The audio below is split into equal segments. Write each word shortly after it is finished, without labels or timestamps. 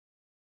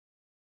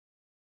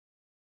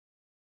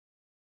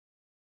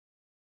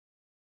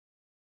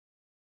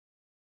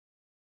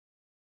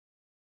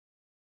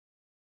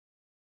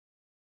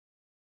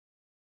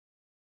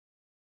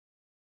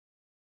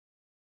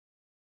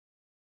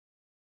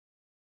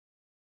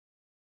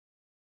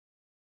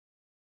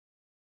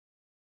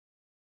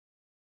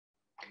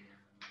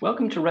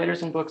Welcome to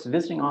Writers and Books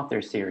Visiting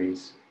Authors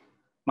series.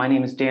 My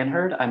name is Dan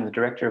Hurd. I'm the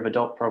Director of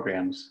Adult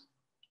Programs.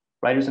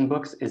 Writers and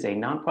Books is a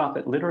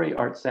nonprofit literary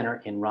arts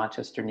center in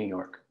Rochester, New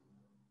York.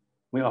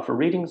 We offer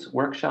readings,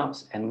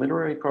 workshops, and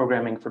literary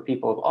programming for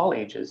people of all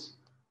ages,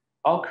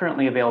 all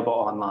currently available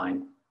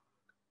online.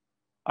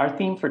 Our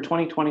theme for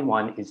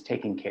 2021 is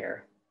Taking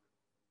Care.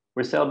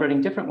 We're celebrating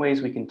different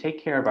ways we can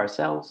take care of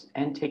ourselves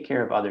and take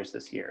care of others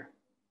this year.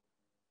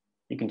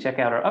 You can check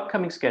out our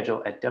upcoming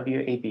schedule at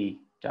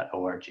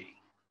wab.org.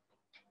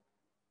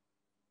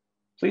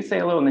 Please say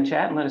hello in the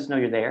chat and let us know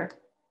you're there.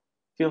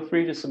 Feel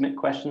free to submit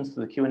questions to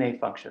the Q&A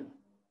function.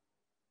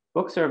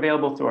 Books are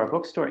available through our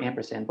bookstore,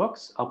 Ampersand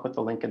Books. I'll put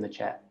the link in the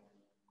chat.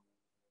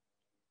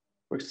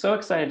 We're so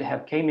excited to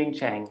have K-Ming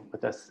Chang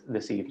with us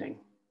this evening.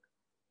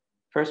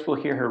 First,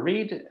 we'll hear her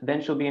read,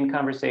 then she'll be in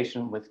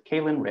conversation with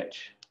Kaylin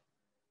Rich.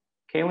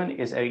 Kaylin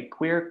is a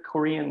queer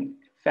Korean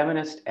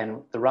feminist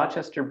and the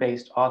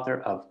Rochester-based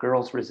author of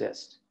Girls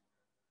Resist,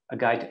 a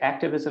guide to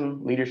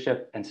activism,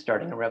 leadership, and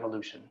starting a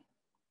revolution.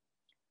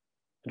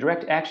 A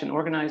direct action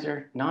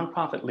organizer,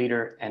 nonprofit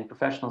leader, and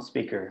professional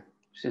speaker,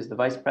 she is the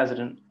Vice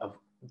President of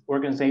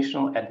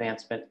Organizational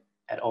Advancement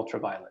at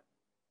Ultraviolet.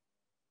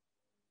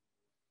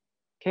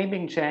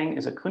 K-Ming Chang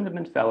is a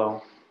Kundiman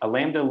Fellow, a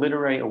Lambda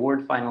Literary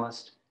Award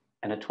finalist,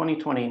 and a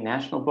 2020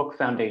 National Book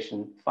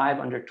Foundation 5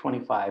 Under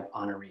 25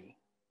 honoree.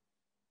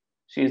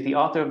 She is the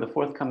author of the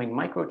forthcoming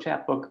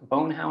microchat book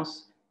Bone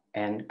House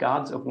and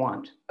Gods of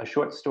Want, a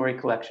short story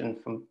collection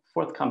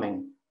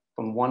forthcoming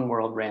from One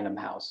World Random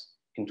House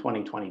in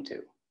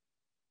 2022.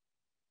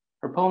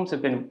 Her poems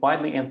have been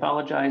widely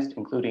anthologized,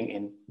 including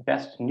in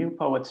Best New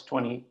Poets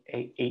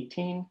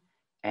 2018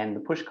 and the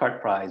Pushcart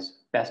Prize,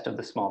 Best of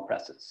the Small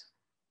Presses.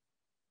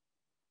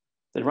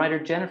 The writer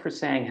Jennifer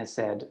Tseng has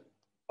said,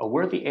 a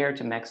worthy heir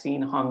to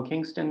Maxine Hong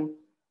Kingston,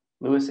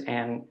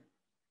 Lois-Ann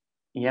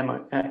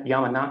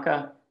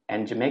Yamanaka,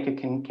 and Jamaica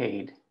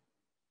Kincaid.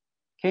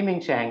 K-Ming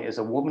Chang is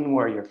a woman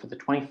warrior for the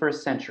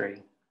 21st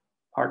century,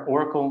 part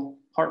oracle,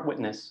 part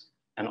witness,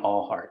 and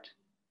all heart.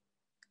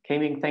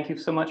 K-Ming, thank you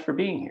so much for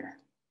being here.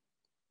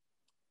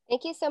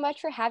 Thank you so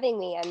much for having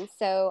me. I'm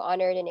so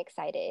honored and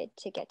excited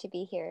to get to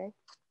be here.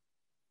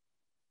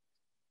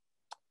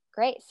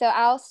 Great, so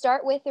I'll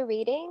start with a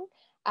reading.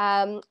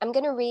 I'm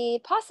going to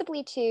read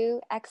possibly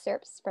 2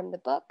 excerpts from the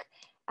book.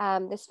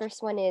 This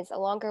first one is a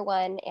longer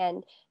one,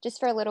 and just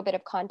for a little bit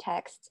of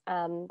context,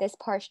 this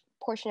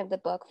portion of the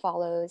book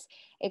follows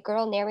a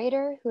girl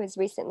narrator who has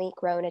recently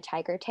grown a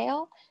tiger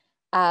tail,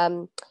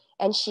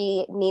 and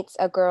she meets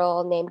a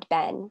girl named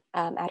Ben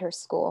at her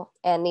school,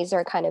 and these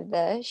are kind of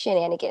the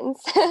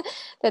shenanigans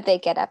that they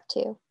get up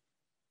to.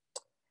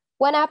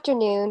 One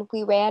afternoon,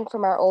 we ran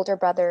from our older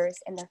brothers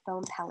and their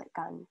foam pellet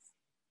guns.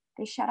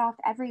 They shut off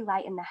every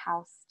light in the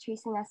house,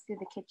 chasing us through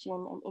the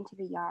kitchen and into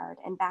the yard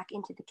and back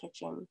into the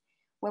kitchen,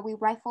 where we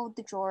rifled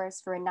the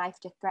drawers for a knife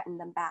to threaten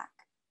them back.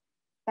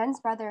 Ben's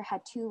brother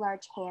had 2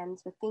 large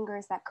hands with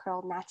fingers that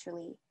curled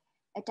naturally,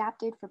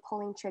 adapted for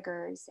pulling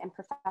triggers and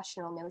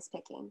professional nose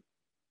picking.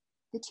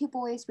 The 2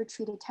 boys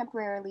retreated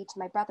temporarily to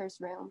my brother's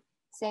room,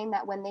 saying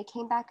that when they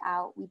came back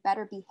out, we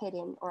better be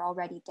hidden or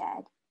already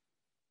dead.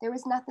 There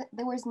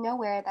was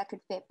nowhere that could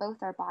fit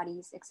both our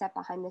bodies except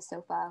behind the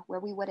sofa, where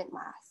we wouldn't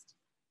last.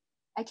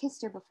 I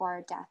kissed her before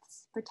our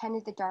deaths,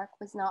 pretended the dark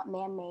was not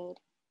man-made,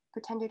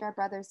 pretended our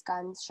brothers'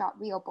 guns shot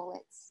real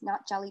bullets,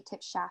 not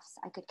jelly-tipped shafts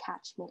I could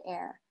catch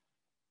mid-air.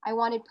 I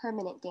wanted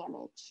permanent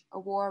damage, a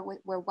war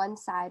where one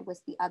side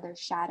was the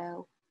other's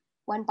shadow,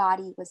 one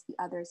body was the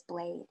other's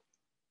blade.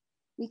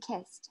 We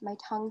kissed, my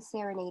tongue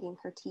serenading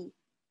her teeth.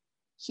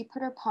 She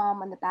put her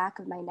palm on the back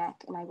of my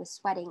neck and I was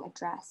sweating a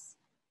dress.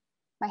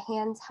 My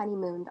hands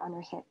honeymooned on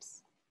her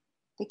hips.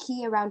 The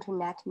key around her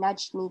neck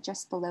nudged me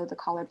just below the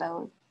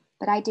collarbone,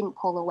 but I didn't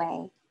pull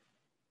away.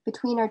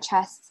 Between our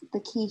chests,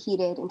 the key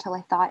heated until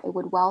I thought it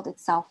would weld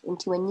itself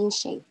into a new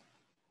shape,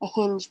 a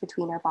hinge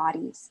between our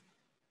bodies.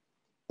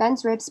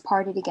 Ben's ribs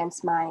parted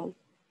against mine,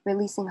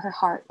 releasing her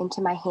heart into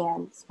my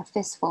hands, a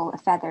fistful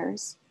of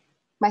feathers.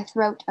 My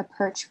throat a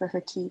perch for her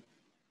teeth.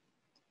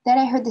 Then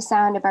I heard the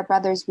sound of our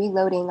brothers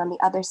reloading on the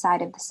other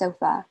side of the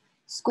sofa,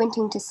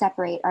 squinting to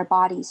separate our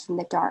bodies from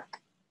the dark.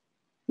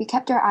 We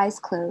kept our eyes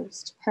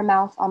closed, her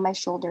mouth on my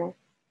shoulder.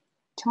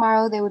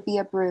 Tomorrow there would be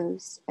a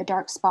bruise, a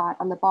dark spot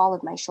on the ball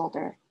of my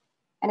shoulder,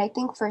 and I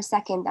think for a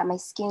second that my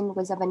skin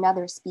was of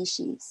another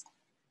species,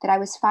 that I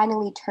was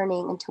finally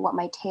turning into what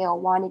my tail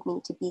wanted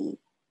me to be.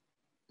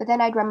 But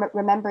then I'd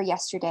remember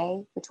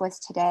yesterday, which was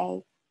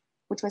today,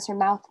 which was her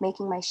mouth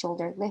making my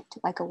shoulder lift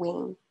like a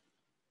wing.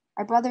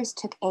 Our brothers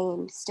took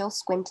aim, still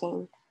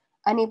squinting,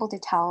 unable to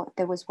tell if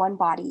there was one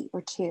body or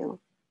 2.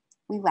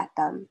 We let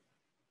them.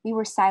 We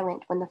were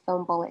silent when the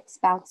foam bullets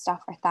bounced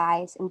off our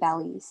thighs and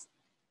bellies.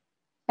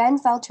 Ben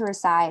fell to her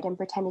side and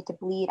pretended to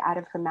bleed out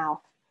of her mouth,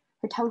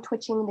 her tongue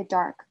twitching in the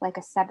dark like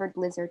a severed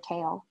lizard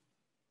tail.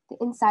 The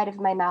inside of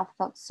my mouth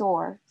felt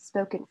sore,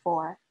 spoken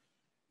for.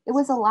 It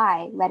was a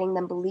lie, letting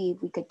them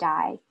believe we could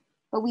die,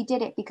 but we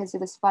did it because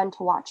it was fun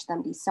to watch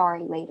them be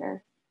sorry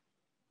later.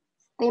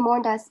 They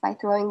mourned us by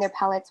throwing their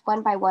pellets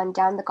one by one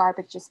down the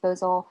garbage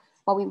disposal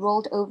while we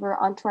rolled over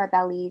onto our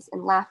bellies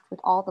and laughed with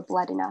all the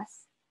blood in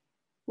us.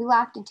 We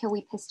laughed until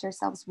we pissed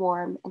ourselves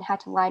warm and had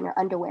to line our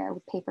underwear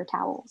with paper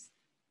towels.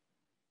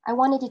 I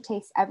wanted to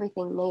taste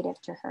everything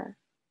native to her.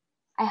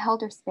 I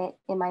held her spit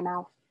in my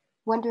mouth,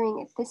 wondering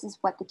if this is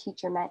what the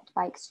teacher meant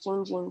by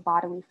exchanging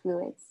bodily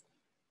fluids.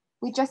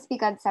 We'd just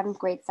begun 7th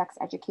grade sex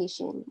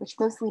education, which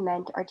mostly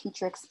meant our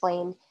teacher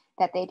explained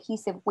that the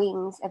adhesive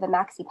wings of a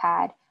maxi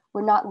pad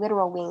were not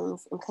literal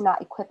wings and could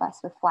not equip us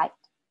with flight.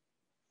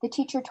 The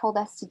teacher told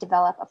us to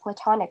develop a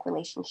platonic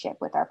relationship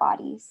with our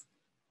bodies.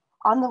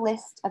 On the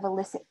list of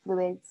illicit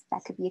fluids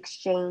that could be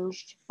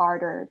exchanged,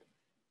 bartered,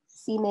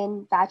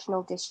 semen,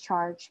 vaginal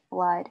discharge,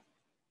 blood,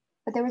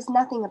 but there was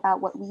nothing about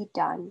what we'd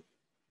done.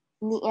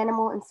 In the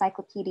animal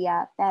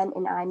encyclopedia Ben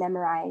and I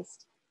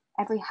memorized,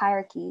 every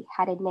hierarchy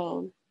had a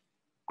name,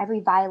 every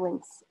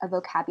violence a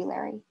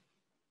vocabulary.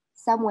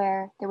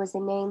 Somewhere there was a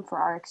name for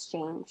our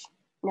exchange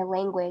in a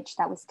language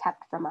that was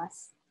kept from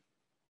us.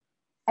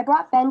 I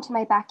brought Ben to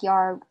my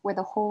backyard where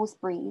the holes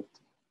breathed,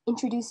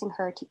 introducing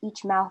her to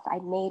each mouth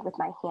I'd made with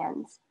my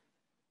hands.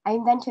 I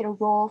invented a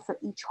role for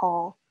each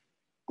hole.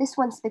 This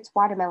one spits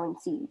watermelon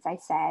seeds, I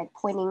said,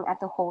 pointing at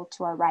the hole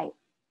to our right.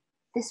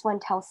 This one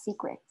tells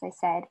secrets, I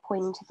said,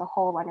 pointing to the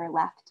hole on our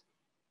left.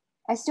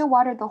 I still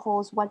watered the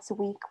holes once a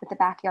week with the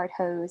backyard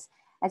hose,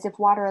 as if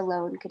water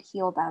alone could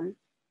heal them.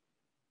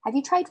 Have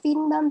you tried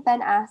feeding them?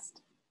 Ben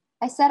asked.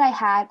 I said I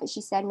had, but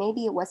she said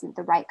maybe it wasn't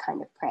the right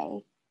kind of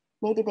prey.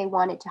 Maybe they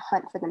wanted to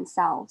hunt for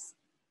themselves.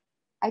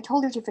 I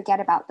told her to forget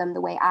about them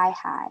the way I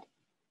had.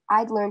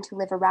 I'd learned to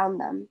live around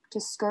them,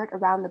 to skirt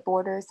around the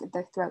borders of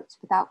their throats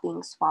without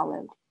being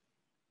swallowed.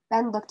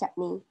 Ben looked at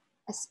me,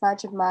 a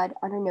smudge of mud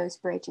on her nose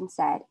bridge, and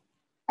said,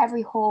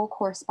 every hole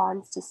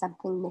corresponds to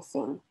something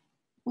missing.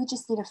 We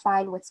just need to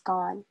find what's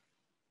gone.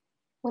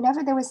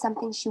 Whenever there was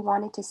something she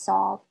wanted to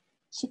solve,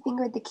 she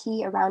fingered the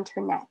key around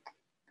her neck,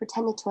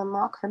 pretended to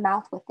unlock her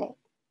mouth with it.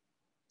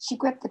 She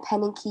gripped the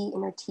pen and key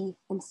in her teeth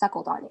and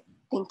suckled on it,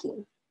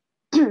 thinking.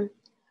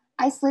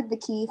 I slid the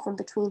key from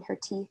between her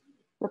teeth,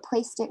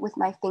 replaced it with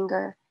my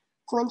finger,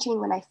 flinching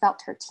when I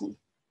felt her teeth.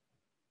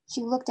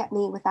 She looked at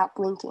me without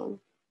blinking,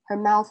 her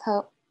mouth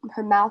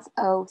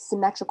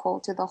symmetrical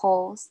to the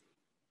holes.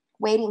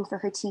 Waiting for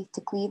her teeth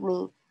to cleave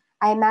me,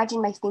 I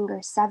imagined my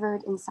fingers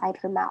severed inside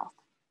her mouth,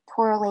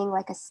 twirling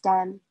like a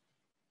stem.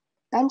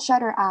 Ben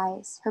shut her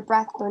eyes, her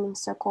breath burning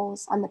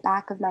circles on the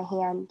back of my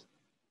hand.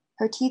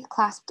 Her teeth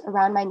clasped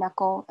around my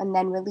knuckle and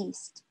then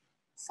released,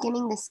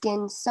 skimming the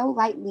skin so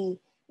lightly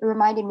it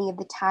reminded me of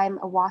the time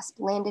a wasp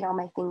landed on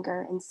my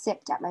finger and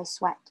sipped at my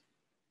sweat.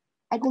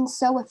 I'd been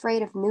so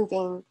afraid of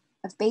moving,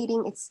 of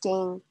baiting its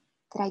sting,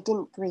 that I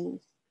didn't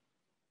breathe.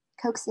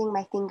 Coaxing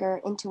my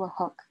finger into a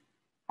hook,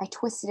 I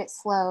twisted it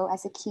slow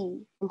as a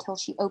key until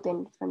she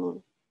opened for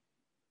me.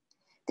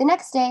 The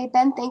next day,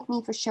 Ben thanked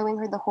me for showing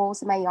her the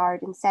holes in my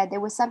yard and said there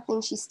was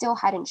something she still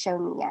hadn't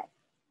shown me yet.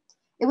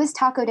 It was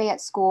taco day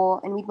at school,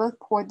 and we both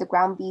poured the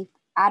ground beef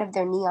out of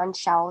their neon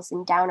shells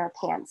and down our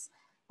pants,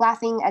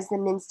 laughing as the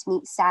minced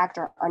meat sagged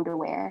our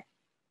underwear.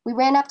 We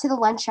ran up to the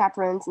lunch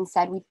chaperones and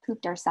said we'd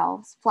pooped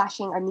ourselves,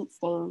 flashing our meat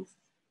stains.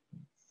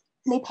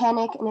 They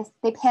panicked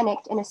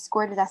and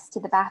escorted us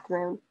to the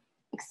bathroom,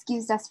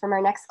 excused us from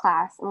our next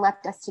class, and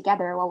left us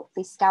together while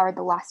they scoured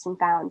the lost and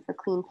found for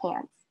clean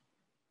pants.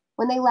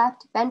 When they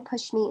left, Ben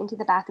pushed me into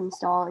the bathroom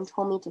stall and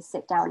told me to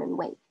sit down and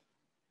wait.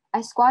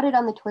 I squatted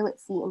on the toilet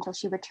seat until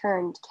she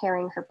returned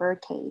carrying her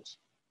bird cage.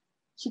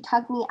 She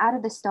tugged me out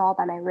of the stall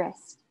by my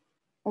wrist.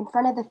 In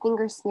front of the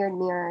finger-smeared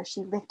mirror,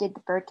 she lifted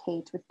the bird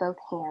cage with both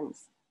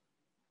hands.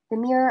 The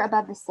mirror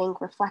above the sink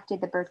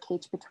reflected the bird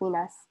cage between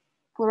us,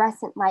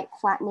 fluorescent light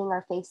flattening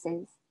our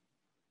faces.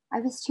 I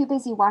was too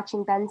busy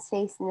watching Ben's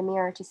face in the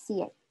mirror to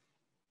see it.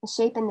 The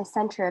shape in the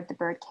center of the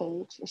bird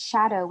cage, a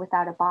shadow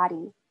without a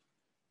body.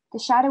 The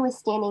shadow was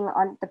standing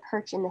on the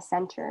perch in the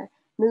center,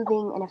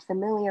 moving in a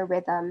familiar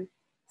rhythm,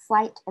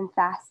 slight and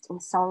fast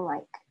and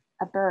song-like,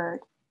 a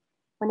bird.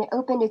 When it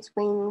opened its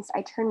wings,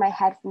 I turned my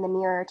head from the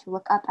mirror to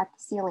look up at the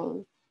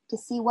ceiling, to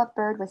see what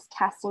bird was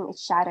casting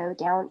its shadow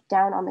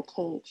down on the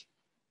cage.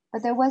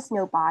 But there was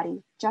no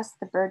body, just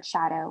the bird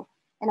shadow,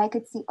 and I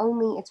could see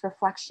only its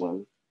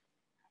reflection.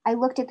 I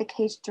looked at the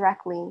cage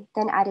directly,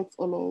 then at its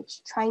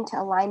image, trying to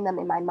align them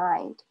in my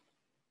mind.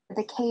 But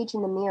the cage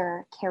in the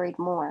mirror carried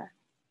more.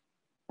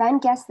 Ben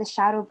guessed the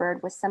shadow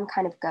bird was some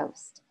kind of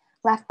ghost,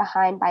 left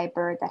behind by a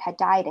bird that had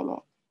died in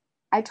it.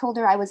 I told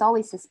her I was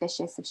always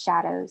suspicious of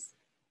shadows.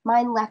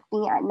 Mine left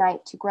me at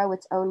night to grow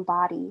its own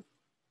body.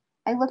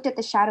 I looked at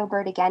the shadow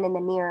bird again in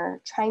the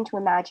mirror, trying to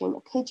imagine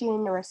a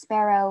pigeon or a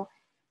sparrow,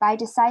 but I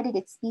decided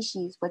its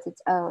species was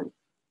its own.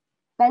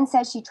 Ben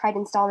said she tried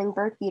installing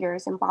bird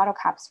feeders and bottle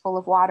caps full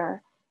of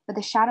water, but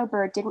the shadow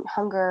bird didn't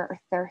hunger or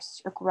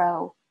thirst or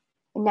grow.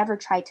 It never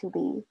tried to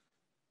leave.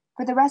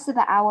 For the rest of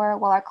the hour,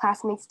 while our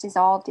classmates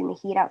dissolved in the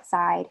heat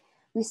outside,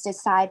 we stood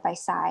side by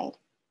side,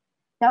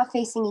 not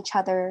facing each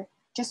other,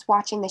 just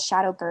watching the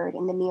shadow bird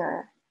in the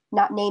mirror,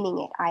 not naming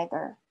it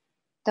either.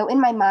 Though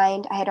in my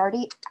mind, I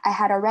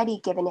had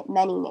already given it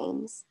many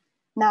names: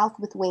 mouth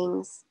with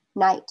wings,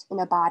 night in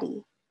a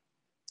body.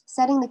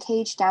 Setting the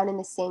cage down in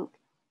the sink,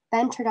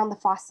 Ben turned on the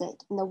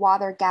faucet and the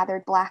water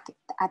gathered black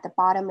at the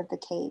bottom of the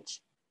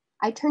cage.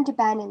 I turned to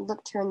Ben and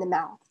looked her in the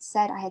mouth,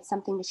 said I had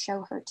something to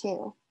show her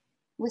too.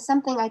 It was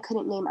something I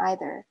couldn't name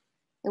either.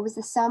 It was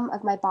the sum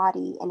of my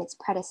body and its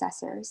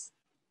predecessors.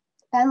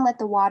 Ben let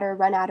the water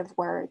run out of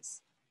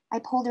words. I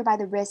pulled her by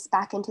the wrist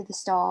back into the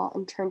stall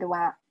and turned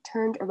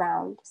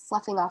around,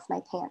 sloughing off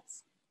my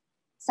pants.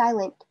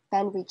 Silent,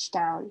 Ben reached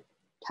down,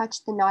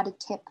 touched the knotted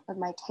tip of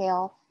my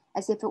tail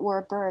as if it were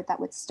a bird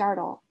that would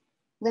startle,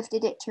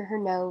 lifted it to her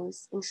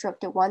nose and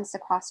stroked it once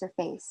across her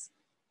face,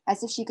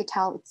 as if she could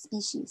tell its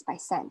species by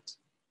scent.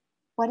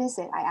 What is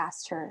it? I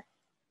asked her.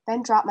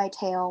 Ben dropped my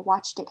tail,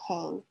 watched it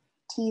hang,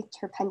 teethed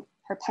her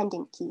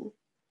pendant key.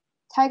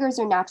 Tigers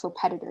are natural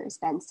predators,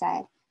 Ben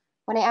said.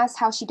 When I asked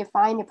how she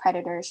defined a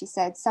predator, she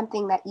said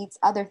something that eats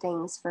other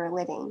things for a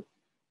living.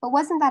 But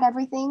wasn't that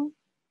everything?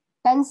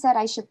 Ben said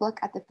I should look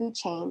at the food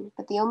chain,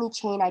 but the only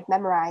chain I'd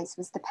memorized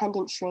was the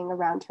pendant string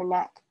around her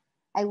neck.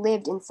 I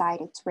lived inside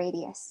its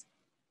radius.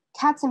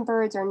 Cats and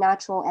birds are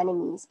natural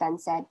enemies, Ben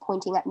said,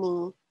 pointing at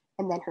me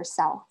and then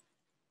herself.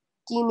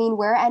 Do you mean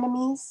we're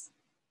enemies?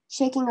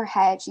 Shaking her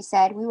head, she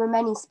said, we were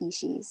many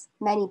species,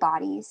 many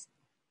bodies.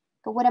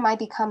 But what am I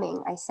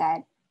becoming? I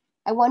said.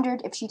 I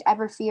wondered if she'd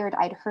ever feared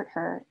I'd hurt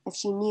her, if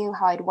she knew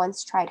how I'd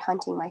once tried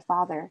hunting my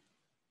father.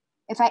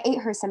 If I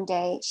ate her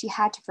someday, she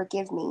had to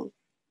forgive me.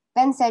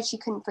 Ben said she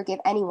couldn't forgive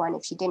anyone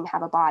if she didn't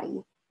have a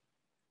body.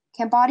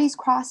 Can bodies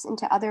cross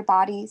into other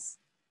bodies?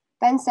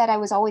 Ben said I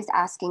was always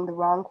asking the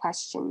wrong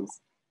questions.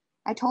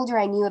 I told her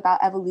I knew about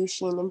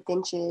evolution and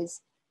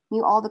finches,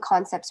 knew all the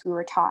concepts we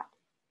were taught.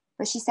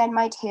 But she said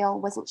my tail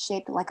wasn't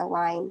shaped like a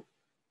line.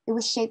 It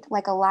was shaped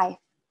like a life,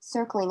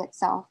 circling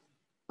itself,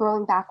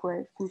 growing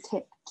backward from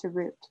tip to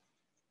root.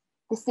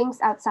 The sinks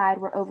outside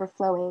were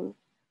overflowing,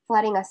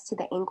 flooding us to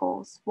the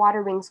ankles,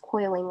 water rings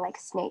coiling like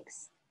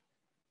snakes.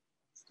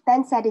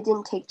 Ben said it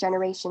didn't take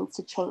generations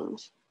to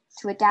change,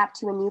 to adapt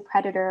to a new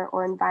predator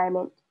or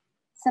environment.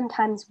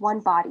 Sometimes one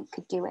body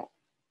could do it.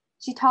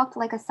 She talked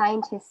like a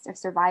scientist of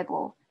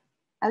survival.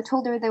 I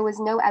told her there was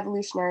no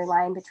evolutionary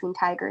line between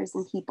tigers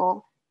and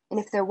people, and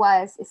if there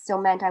was, it still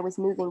meant I was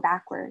moving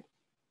backward.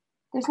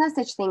 There's no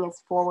such thing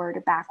as forward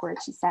or backward,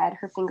 she said,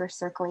 her fingers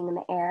circling in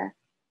the air.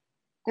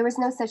 There was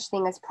no such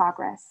thing as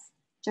progress,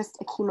 just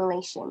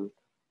accumulation.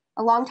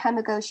 A long time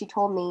ago, she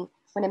told me,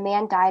 when a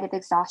man died of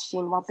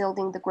exhaustion while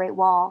building the Great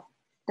Wall,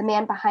 the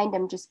man behind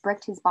him just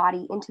bricked his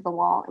body into the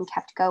wall and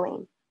kept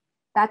going.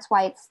 That's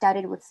why it's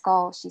studded with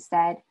skulls, she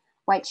said,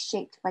 why it's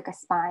shaped like a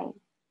spine.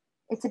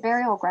 It's a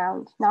burial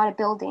ground, not a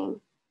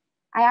building.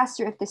 I asked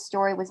her if this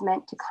story was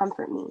meant to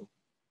comfort me.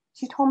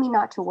 She told me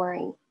not to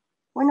worry.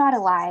 We're not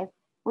alive.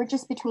 We're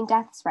just between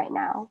deaths right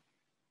now.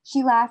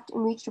 She laughed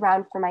and reached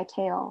around for my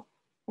tail.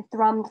 It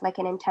thrummed like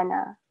an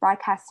antenna,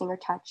 broadcasting her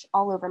touch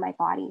all over my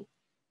body.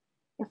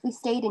 If we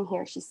stayed in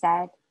here, she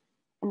said,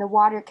 and the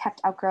water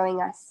kept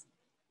outgrowing us,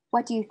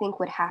 what do you think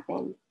would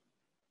happen?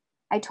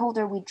 I told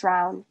her we'd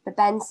drown, but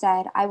Ben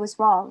said I was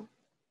wrong.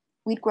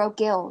 We'd grow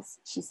gills,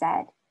 she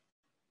said.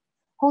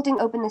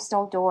 Holding open the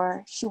stall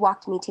door, she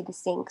walked me to the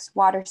sinks,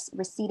 water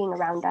receding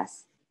around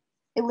us.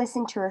 It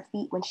listened to her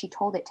feet when she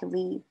told it to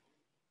leave.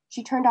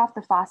 She turned off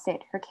the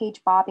faucet, her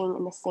cage bobbing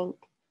in the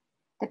sink.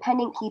 The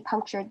pendant key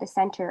punctuated the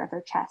center of her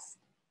chest.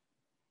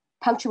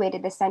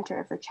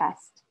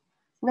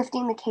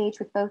 Lifting the cage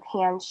with both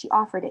hands, she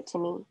offered it to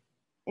me.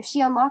 If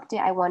she unlocked it,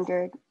 I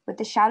wondered, would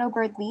the shadow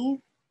bird leave?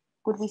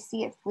 Would we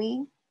see it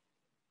flee?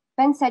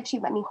 Ben said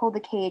she'd let me hold the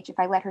cage if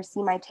I let her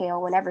see my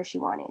tail whenever she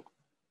wanted.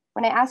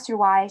 When I asked her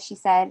why, she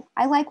said,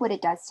 I like what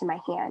it does to my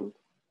hand.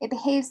 It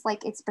behaves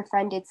like it's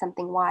befriended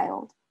something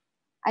wild.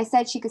 I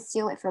said she could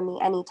steal it from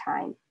me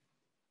anytime.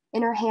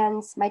 In her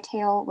hands, my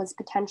tail was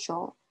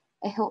potential,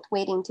 a hilt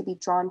waiting to be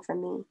drawn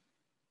from me.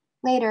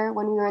 Later,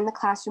 when we were in the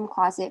classroom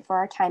closet for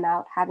our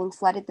timeout, having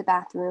flooded the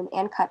bathroom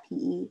and cut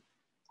PE,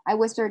 I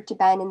whispered to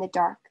Ben in the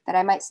dark that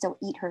I might still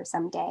eat her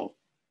someday.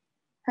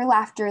 Her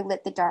laughter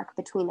lit the dark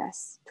between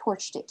us,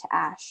 torched it to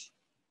ash.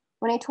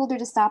 When I told her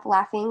to stop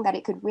laughing, that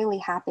it could really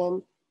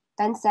happen,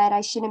 Ben said I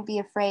shouldn't be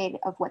afraid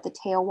of what the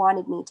tail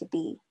wanted me to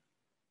be.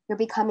 You're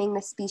becoming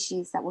the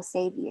species that will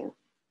save you.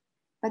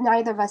 But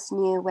neither of us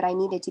knew what I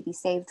needed to be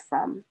saved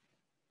from.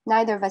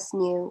 Neither of us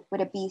knew what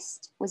a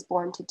beast was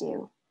born to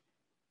do.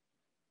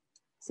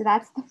 So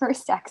that's the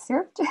first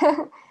excerpt.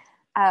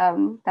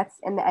 That's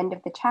in the end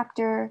of the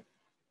chapter.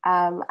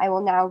 I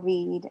will now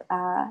read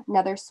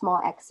another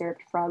small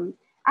excerpt from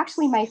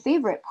actually my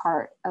favorite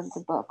part of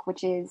the book,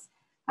 which is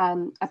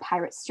a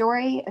pirate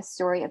story, a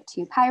story of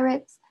two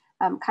pirates,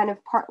 kind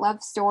of part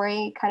love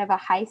story, kind of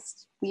a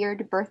heist,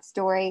 weird birth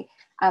story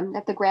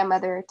that the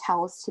grandmother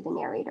tells to the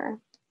narrator.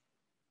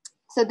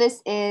 So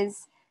this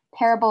is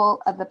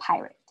Parable of the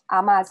Pirate,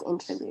 Ama's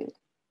interlude.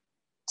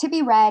 To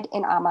be read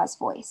in Ama's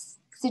voice.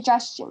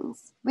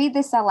 Suggestions: read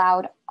this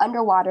aloud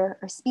underwater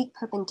or speak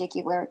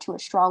perpendicular to a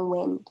strong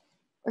wind,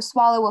 or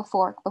swallow a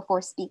fork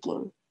before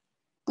speaking.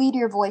 Bleed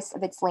your voice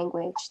of its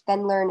language,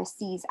 then learn a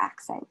sea's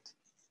accent.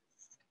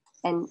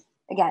 And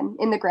again,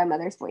 in the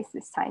grandmother's voice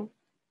this time.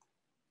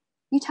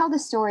 You tell the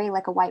story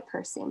like a white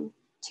person,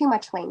 too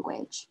much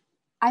language.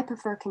 I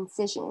prefer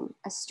concision,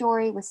 a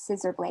story with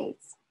scissor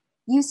blades,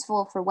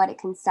 useful for what it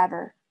can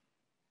sever.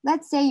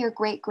 Let's say your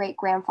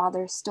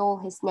great-great-grandfather stole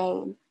his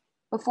name,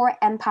 before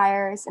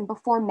empires and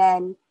before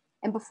men,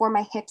 and before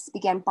my hips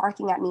began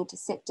barking at me to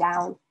sit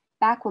down,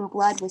 back when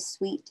blood was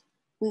sweet,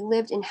 we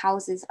lived in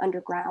houses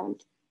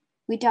underground.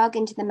 We dug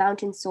into the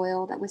mountain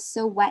soil that was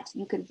so wet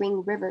you could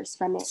wring rivers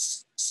from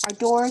it. Our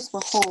doors were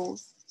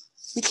holes.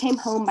 We came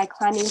home by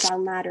climbing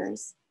down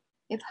ladders.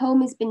 If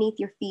home is beneath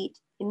your feet,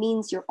 it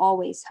means you're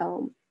always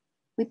home.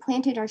 We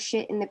planted our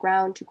shit in the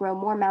ground to grow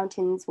more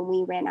mountains when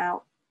we ran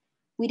out.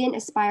 We didn't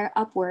aspire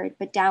upward,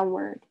 but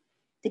downward.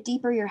 The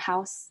deeper your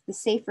house, the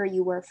safer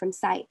you were from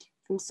sight,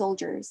 from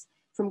soldiers,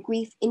 from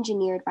grief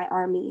engineered by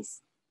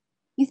armies.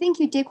 You think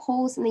you dig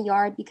holes in the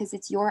yard because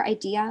it's your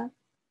idea?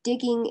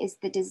 Digging is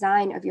the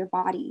design of your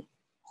body.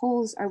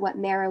 Holes are what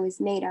marrow is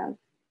made of.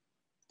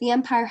 The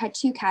empire had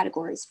two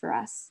categories for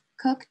us,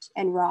 cooked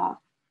and raw.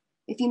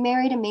 If you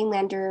married a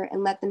mainlander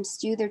and let them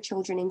stew their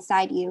children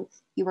inside you,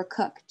 you were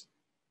cooked.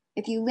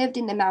 If you lived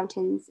in the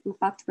mountains and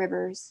fucked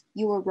rivers,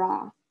 you were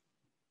raw.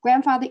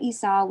 Grandfather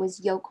Esau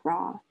was yolk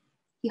raw.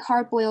 He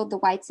hard-boiled the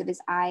whites of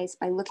his eyes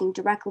by looking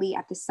directly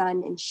at the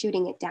sun and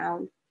shooting it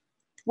down.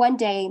 One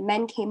day,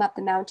 men came up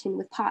the mountain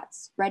with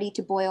pots, ready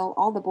to boil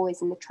all the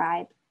boys in the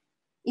tribe.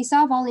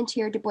 Esau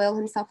volunteered to boil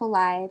himself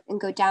alive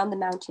and go down the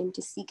mountain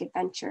to seek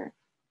adventure.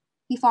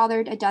 He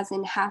fathered a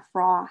dozen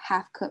half-raw,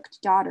 half-cooked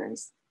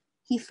daughters.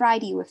 He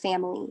fried you a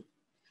family.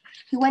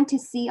 He went to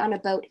sea on a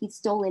boat he'd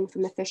stolen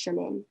from a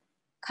fisherman,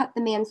 cut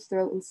the man's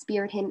throat and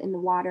speared him in the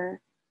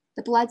water.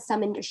 The blood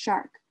summoned a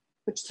shark,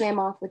 which swam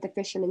off with the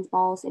fisherman's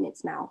balls in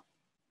its mouth.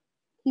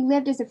 He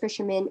lived as a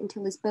fisherman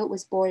until his boat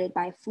was boarded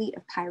by a fleet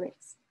of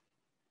pirates.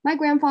 My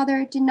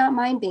grandfather did not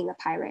mind being a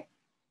pirate.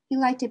 He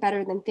liked it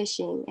better than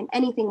fishing, and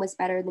anything was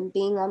better than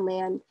being on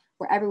land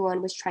where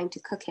everyone was trying to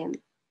cook him.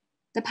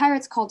 The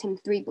pirates called him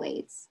Three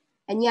Blades.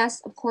 And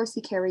yes, of course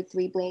he carried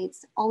 3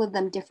 blades, all of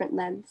them different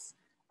lengths,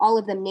 all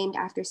of them named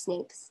after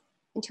snakes,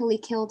 until he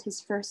killed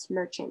his first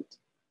merchant.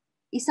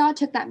 Esau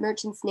took that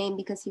merchant's name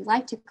because he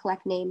liked to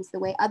collect names the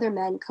way other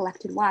men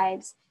collected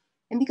wives,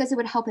 and because it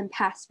would help him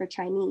pass for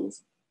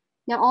Chinese.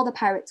 Now all the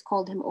pirates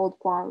called him Old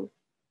Guang.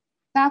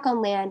 Back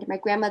on land, my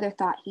grandmother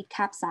thought he'd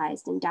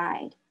capsized and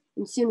died,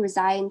 and soon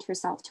resigned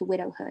herself to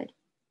widowhood.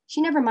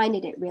 She never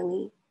minded it,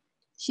 really.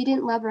 She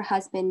didn't love her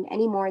husband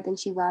any more than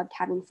she loved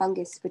having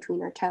fungus between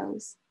her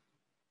toes.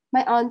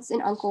 My aunts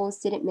and uncles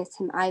didn't miss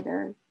him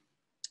either.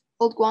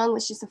 Old Guang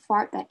was just a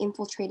fart that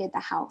infiltrated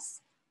the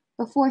house.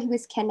 Before he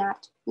was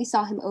kidnapped, we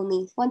saw him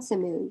only once a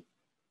moon.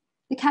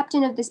 The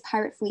captain of this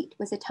pirate fleet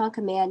was a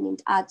Tonka man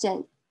named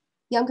Zhen,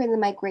 younger than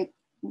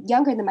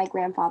my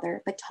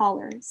grandfather, but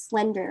taller,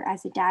 slender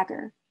as a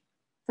dagger.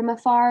 From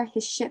afar,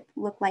 his ship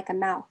looked like a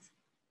mouth.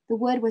 The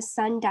wood was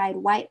sun-dyed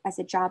white as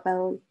a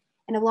jawbone,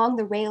 and along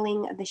the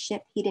railing of the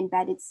ship he'd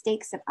embedded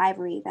stakes of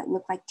ivory that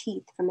looked like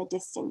teeth from a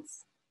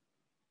distance.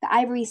 The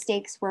ivory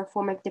stakes were a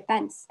form of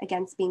defense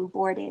against being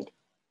boarded.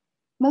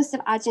 Most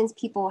of Zhen's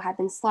people had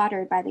been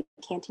slaughtered by the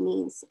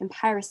Cantonese, and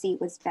piracy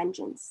was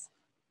vengeance.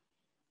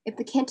 If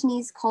the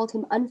Cantonese called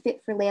him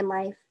unfit for land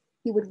life,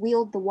 he would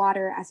wield the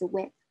water as a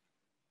whip.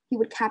 He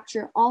would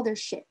capture all their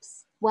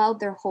ships,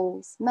 weld their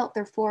holes, melt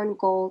their foreign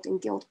gold,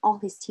 and gild all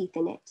his teeth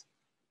in it.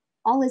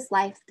 All his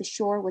life, the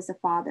shore was a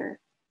father.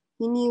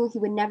 He knew he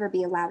would never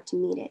be allowed to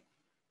meet it.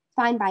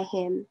 Fine by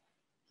him,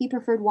 he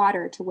preferred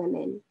water to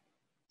women.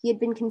 He had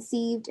been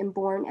conceived and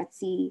born at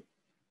sea.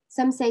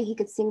 Some say he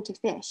could sing to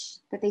fish,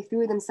 that they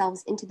threw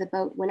themselves into the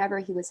boat whenever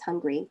he was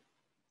hungry.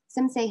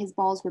 Some say his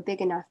balls were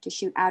big enough to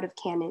shoot out of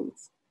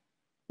cannons.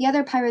 The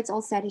other pirates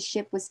all said his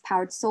ship was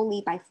powered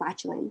solely by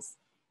flatulence,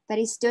 that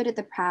he stood at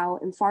the prow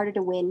and farted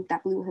a wind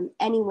that blew him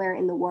anywhere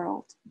in the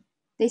world.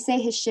 They say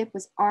his ship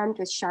was armed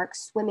with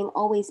sharks swimming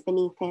always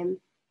beneath him,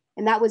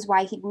 and that was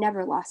why he'd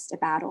never lost a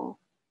battle.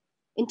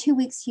 In 2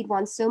 weeks, he'd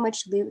won so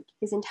much loot,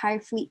 his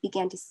entire fleet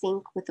began to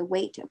sink with the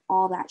weight of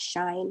all that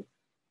shine.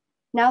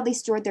 Now they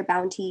stored their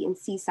bounty in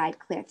seaside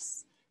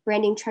cliffs,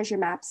 branding treasure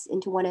maps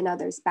into one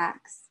another's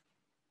backs.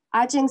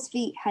 Zhen's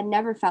feet had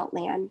never felt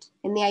land,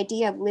 and the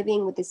idea of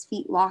living with his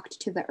feet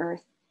locked to the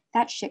earth,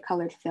 that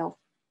shit-colored filth,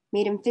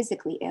 made him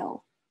physically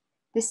ill.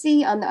 The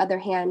sea, on the other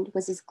hand,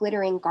 was his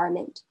glittering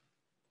garment.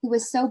 He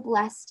was so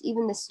blessed,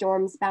 even the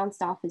storms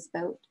bounced off his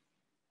boat.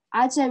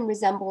 Zhen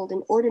resembled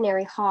an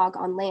ordinary hog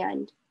on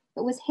land,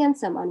 but was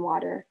handsome on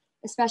water,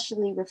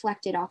 especially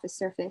reflected off a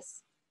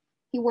surface.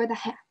 He wore the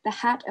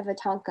hat of a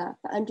Tonka,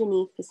 but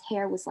underneath his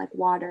hair was like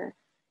water,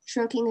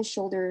 stroking his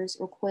shoulders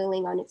or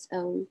coiling on its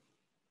own.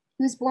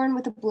 He was born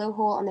with a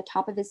blowhole on the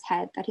top of his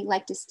head that he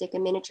liked to stick a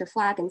miniature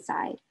flag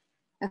inside,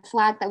 a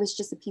flag that was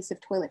just a piece of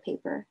toilet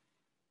paper.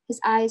 His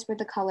eyes were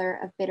the color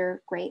of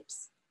bitter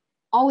grapes.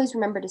 Always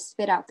remember to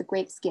spit out the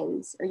grape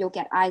skins, or you'll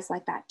get eyes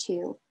like that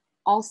too,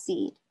 all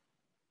seed.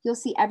 You'll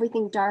see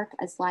everything dark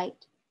as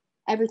light,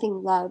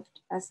 everything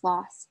loved as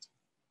lost.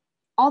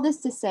 All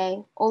this to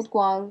say, Old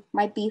Guang,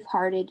 my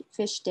beef-hearted,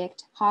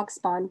 fish-dicked,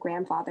 hog-spawned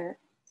grandfather,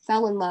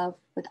 fell in love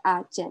with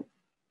Zhen.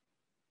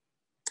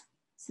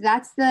 So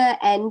that's the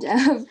end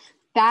of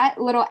that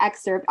little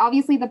excerpt.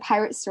 Obviously, the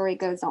pirate story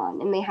goes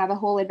on and they have a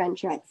whole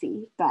adventure at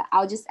sea, but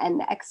I'll just end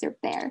the excerpt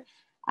there.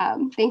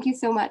 Thank you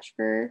so much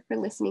for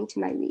listening to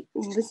me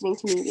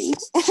read.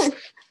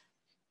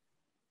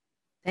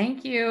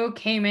 Thank you,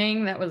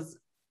 K-Ming. That was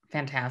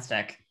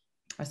fantastic.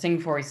 I was saying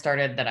before we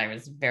started that I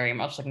was very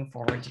much looking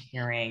forward to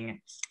hearing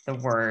the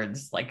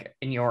words like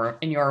in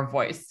your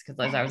voice, because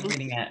as I was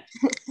reading it,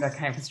 I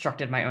kind of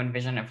constructed my own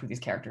vision of who these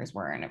characters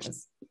were, and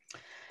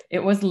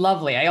it was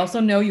lovely. I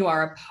also know you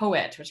are a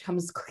poet, which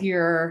comes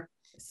clear,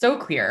 so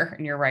clear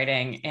in your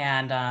writing,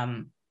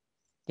 and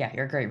yeah,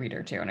 you're a great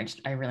reader too, and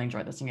I really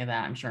enjoyed listening to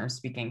that. I'm sure I'm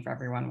speaking for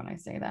everyone when I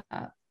say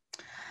that.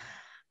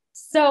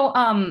 So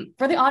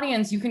for the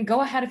audience, you can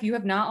go ahead, if you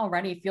have not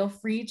already, feel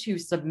free to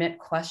submit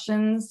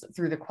questions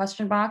through the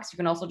question box. You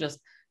can also just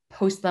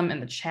post them in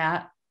the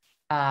chat.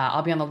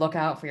 I'll be on the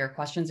lookout for your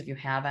questions if you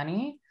have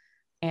any.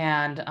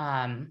 And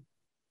I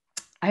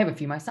have a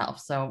few myself,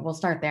 so we'll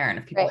start there. And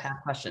if people have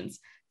questions,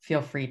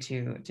 feel free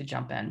to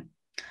jump in.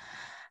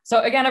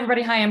 So again,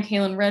 everybody, hi, I'm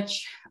Kaylin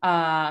Rich.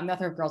 I'm the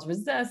author of Girls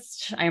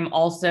Resist. I am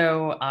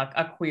also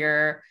a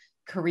queer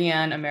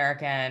Korean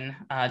American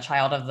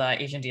child of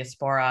the Asian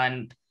diaspora,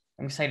 and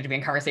I'm excited to be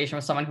in conversation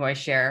with someone who I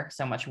share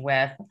so much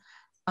with.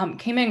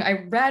 K-Ming,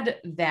 I read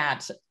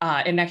that,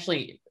 and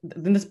actually,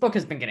 this book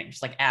has been getting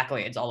just like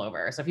accolades all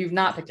over. So if you've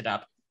not picked it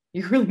up,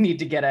 you really need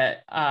to get it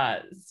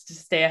to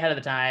stay ahead of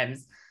the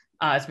times.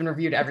 It's been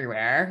reviewed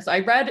everywhere. So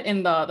I read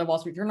in the Wall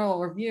Street Journal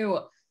review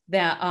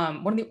that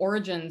one of the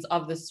origins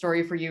of this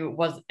story for you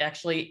was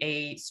actually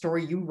a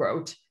story you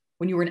wrote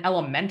when you were in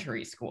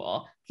elementary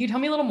school. Can you tell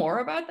me a little more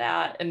about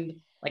that? And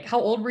like, how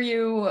old were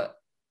you?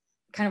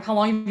 Kind of how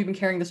long have you been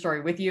carrying the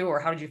story with you,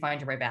 or how did you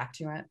find your way back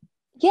to it?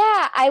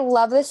 Yeah, I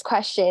love this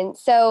question.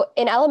 So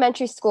in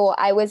elementary school,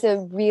 I was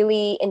a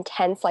really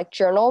intense like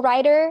journal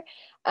writer.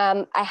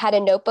 I had a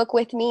notebook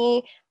with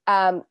me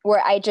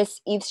where I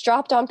just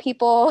eavesdropped on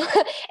people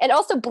and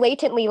also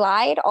blatantly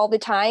lied all the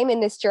time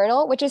in this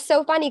journal, which is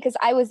so funny because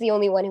I was the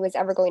only one who was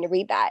ever going to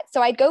read that.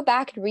 So I'd go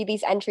back and read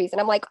these entries and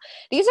I'm like,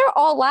 these are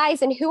all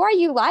lies. And who are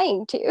you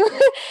lying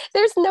to?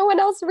 There's no one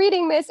else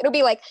reading this. It'll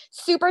be like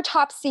super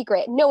top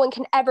secret. No one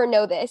can ever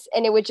know this.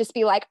 And it would just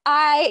be like,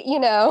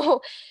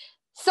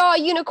 saw a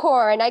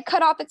unicorn, I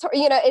cut off its,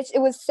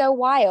 it was so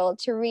wild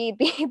to read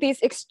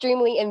these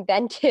extremely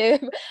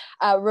inventive,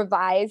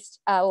 revised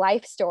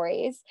life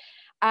stories.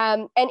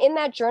 And in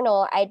that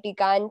journal, I'd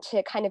begun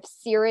to kind of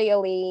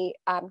serially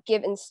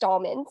give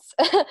installments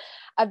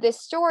of this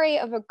story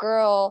of a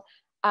girl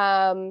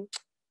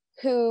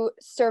who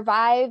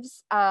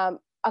survives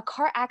a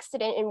car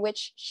accident in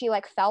which she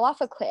like fell off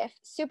a cliff,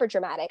 super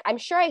dramatic. I'm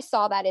sure I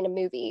saw that in a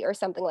movie or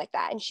something like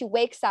that. And she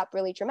wakes up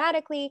really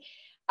dramatically.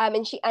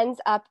 And she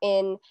ends up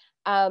in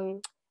a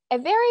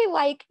very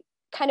like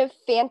kind of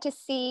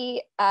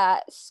fantasy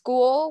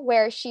school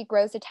where she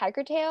grows a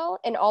tiger tail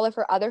and all of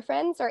her other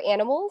friends are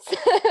animals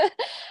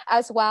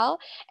as well.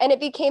 And it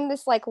became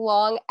this like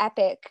long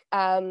epic.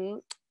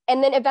 And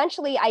then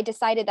eventually I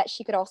decided that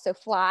she could also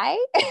fly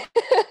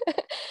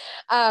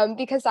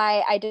because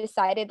I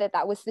decided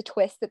that was the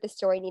twist that the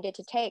story needed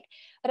to take.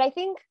 But I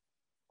think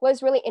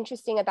what's really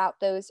interesting about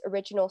those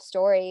original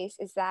stories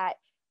is that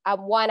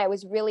one, I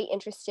was really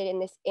interested in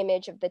this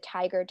image of the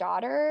tiger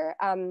daughter,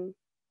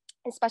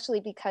 especially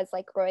because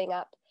like growing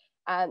up,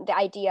 the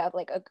idea of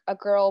like a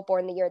girl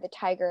born the year of the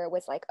tiger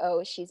was like,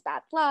 oh, she's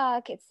bad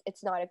luck.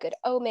 It's not a good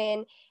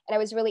omen. And I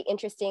was really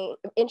interested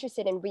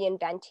in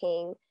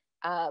reinventing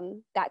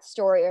that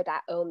story or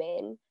that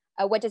omen.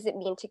 What does it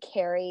mean to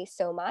carry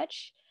so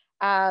much?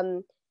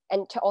 And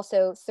to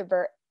also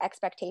subvert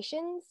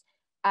expectations.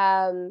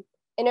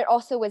 And it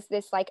also was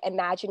this like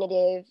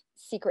imaginative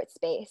secret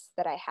space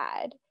that I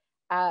had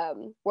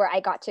where I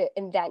got to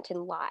invent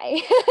and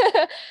lie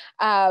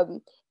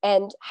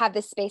and have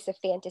this space of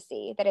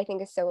fantasy that I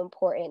think is so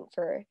important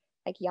for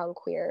like young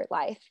queer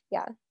life.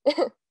 Yeah.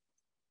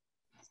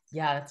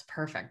 Yeah, that's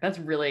perfect. That's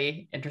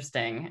really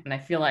interesting. And I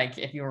feel like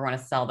if you want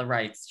to sell the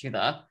rights to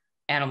the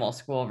animal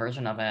school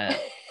version of it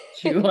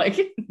to like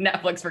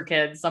Netflix for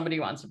kids, somebody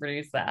wants to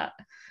produce that.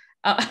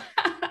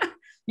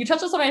 You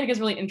touched on something I think is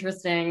really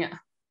interesting,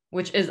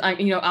 which is,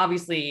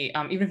 obviously,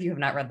 even if you have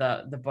not read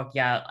the book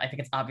yet, I think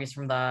it's obvious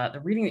from the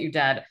reading that you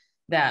did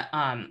that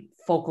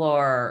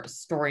folklore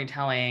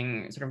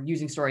storytelling, sort of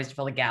using stories to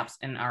fill the gaps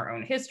in our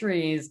own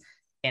histories,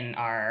 in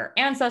our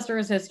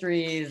ancestors'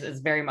 histories, is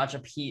very much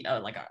a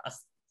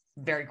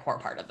very core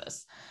part of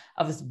this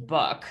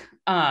book.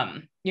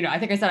 I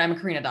think I said I'm a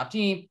Korean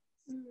adoptee.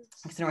 I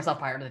consider myself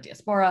part of the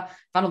diaspora.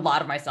 Found a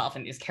lot of myself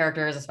in these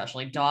characters,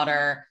 especially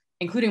daughter,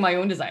 including my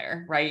own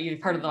desire,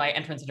 right? Part of my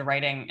entrance into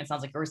writing, it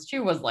sounds like yours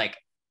too, was like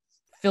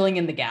filling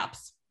in the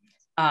gaps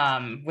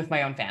with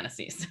my own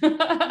fantasies,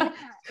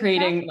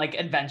 creating like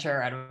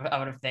adventure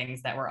out of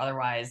things that were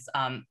otherwise,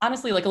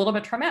 honestly, like a little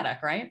bit traumatic,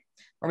 right?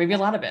 Or maybe a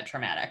lot of it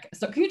traumatic.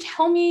 So can you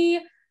tell me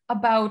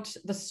about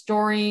the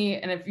story?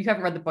 And if you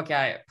haven't read the book yet,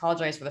 I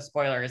apologize for the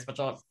spoilers, but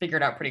you'll figure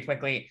it out pretty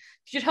quickly.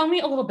 Could you tell me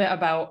a little bit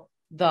about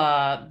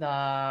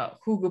the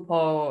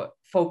Hugupo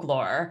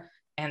folklore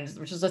and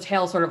which is a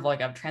tale sort of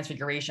like of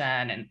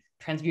transfiguration and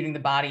transmuting the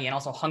body and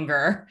also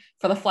hunger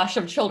for the flesh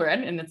of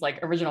children in its like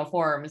original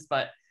forms.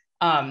 But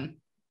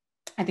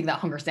I think that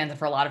hunger stands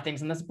for a lot of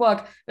things in this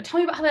book. But tell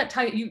me about how that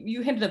ties,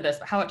 you hinted at this,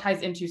 but how it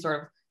ties into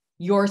sort of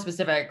your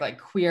specific like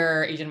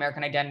queer Asian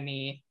American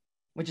identity,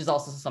 which is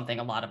also something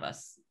a lot of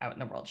us out in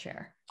the world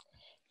share.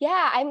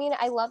 Yeah, I mean,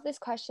 I love this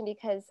question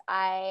because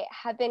I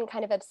have been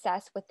kind of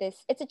obsessed with this.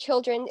 It's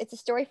a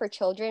story for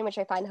children, which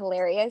I find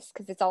hilarious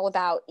because it's all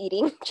about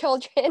eating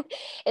children.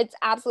 It's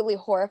absolutely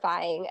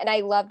horrifying. And I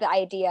love the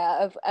idea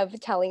of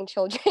telling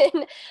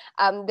children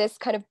this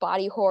kind of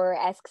body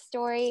horror-esque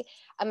story.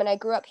 And I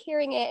grew up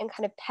hearing it and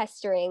kind of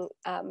pestering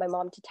my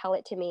mom to tell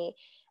it to me.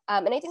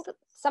 And I think that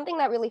something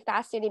that really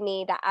fascinated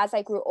me that as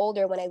I grew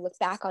older, when I look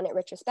back on it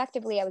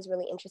retrospectively, I was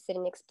really interested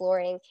in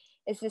exploring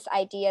is this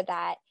idea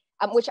that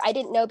which I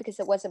didn't know because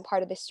it wasn't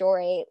part of the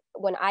story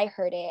when I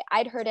heard it.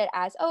 I'd heard it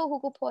as, oh,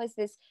 Hugupo is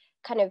this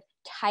kind of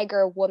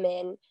tiger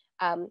woman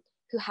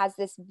who has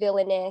this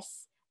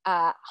villainous,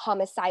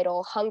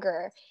 homicidal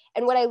hunger.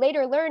 And what I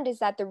later learned is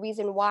that the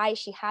reason why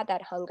she had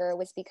that hunger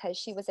was because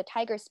she was a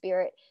tiger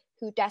spirit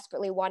who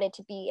desperately wanted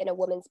to be in a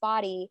woman's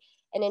body.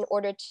 And in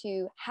order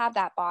to have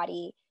that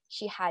body,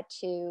 she had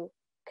to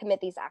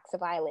commit these acts of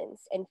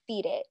violence and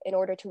feed it in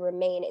order to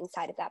remain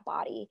inside of that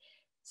body.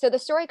 So the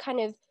story kind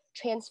of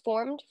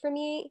transformed for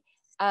me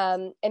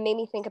and made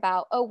me think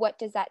about, oh, what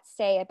does that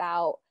say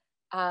about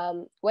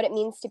what it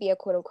means to be a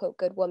quote unquote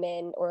good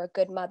woman or a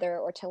good mother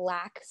or to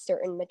lack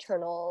certain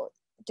maternal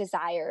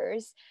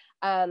desires,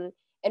 and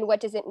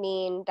what does it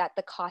mean that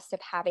the cost of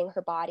having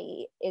her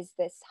body is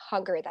this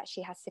hunger that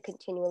she has to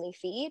continually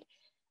feed.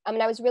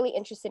 And I was really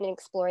interested in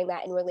exploring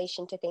that in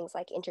relation to things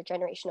like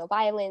intergenerational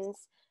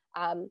violence,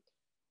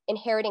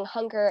 inheriting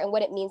hunger, and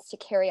what it means to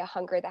carry a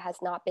hunger that has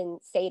not been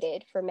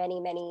sated for many,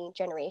 many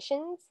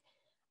generations.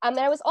 And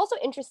I was also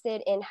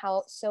interested in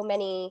how so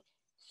many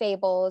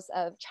fables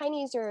of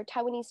Chinese or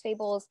Taiwanese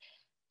fables,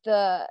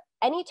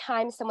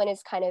 anytime someone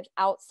is kind of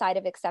outside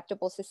of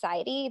acceptable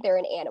society, they're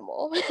an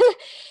animal.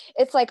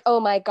 It's like, oh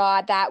my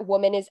God, that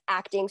woman is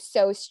acting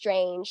so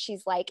strange.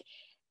 She's like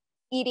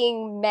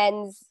eating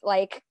men's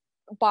like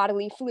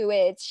bodily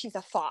fluids. She's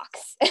a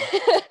fox.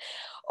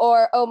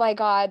 Or, oh my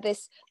God,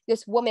 this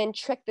woman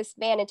tricked this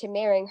man into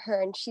marrying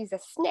her and she's a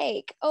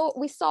snake. Oh,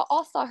 we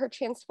all saw her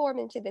transform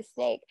into this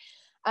snake.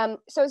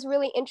 So I was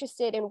really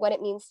interested in what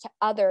it means to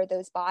other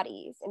those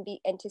bodies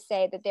and to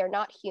say that they're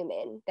not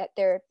human, that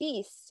they're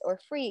beasts or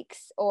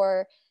freaks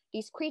or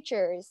these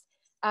creatures.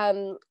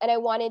 And I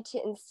wanted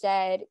to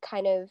instead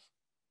kind of,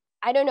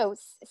 I don't know,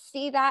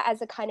 see that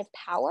as a kind of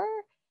power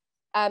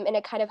and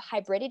a kind of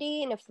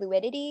hybridity and a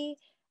fluidity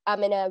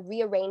and a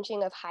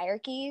rearranging of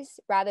hierarchies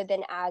rather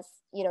than as,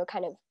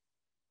 kind of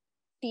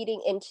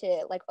feeding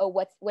into like,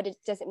 oh,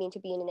 does it mean to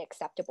be in an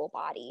acceptable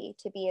body,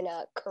 to be in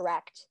a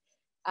correct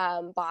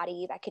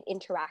body that can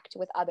interact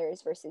with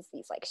others versus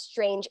these like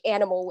strange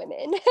animal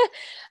women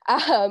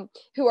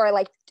who are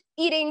like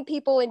eating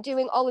people and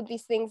doing all of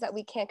these things that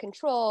we can't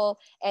control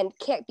and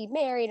can't be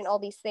married and all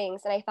these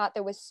things. And I thought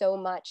there was so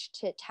much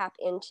to tap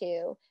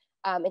into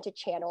and to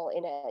channel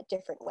in a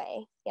different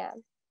way. Yeah.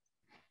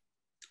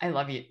 I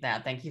love you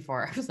that. Thank you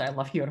for, I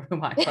love you to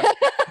my but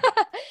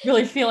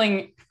really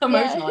feeling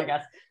emotional, I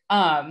guess.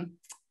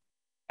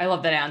 I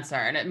love that answer.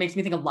 And it makes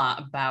me think a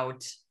lot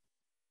about,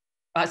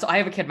 so I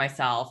have a kid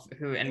myself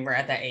and we're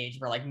at that age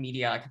where like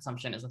media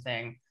consumption is a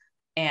thing.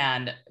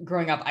 And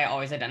growing up, I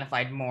always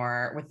identified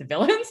more with the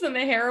villains than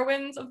the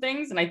heroines of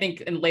things. And I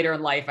think later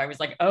in life, I was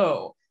like,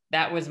 oh,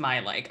 that was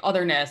my like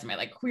otherness, my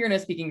like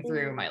queerness speaking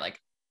through, my like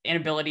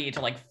inability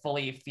to like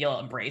fully feel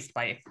embraced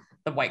by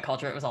the white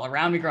culture that was all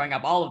around me growing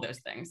up, all of those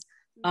things.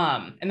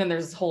 And then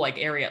there's this whole like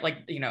area, like,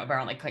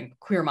 around like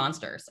queer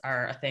monsters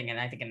are a thing. And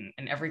I think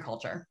in every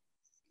culture,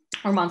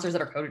 or monsters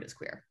that are coded as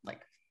queer,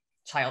 like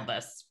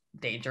childless,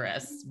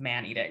 dangerous,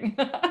 man-eating.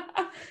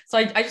 So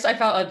I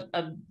felt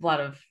a lot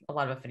of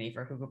affinity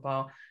for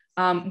Hugupo.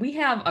 We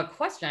have a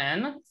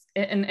question,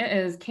 and it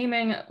is,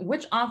 K-Ming,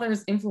 which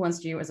authors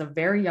influenced you as a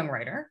very young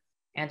writer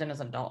and as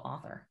an adult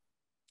author?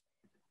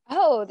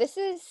 Oh, this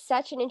is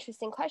such an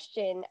interesting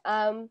question.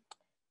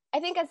 I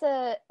think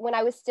when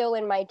I was still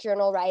in my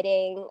journal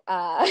writing,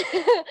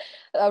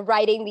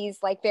 writing these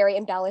like very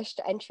embellished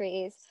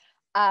entries,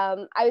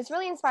 I was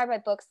really inspired by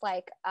books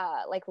like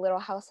Little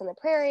House on the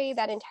Prairie,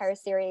 that entire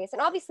series.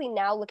 And obviously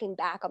now looking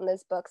back on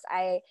those books,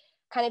 I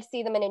kind of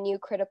see them in a new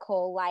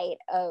critical light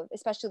of,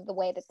 especially the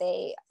way that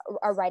they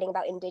are writing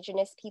about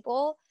Indigenous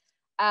people.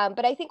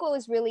 But I think what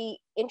was really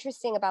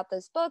interesting about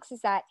those books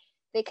is that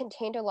they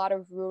contained a lot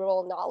of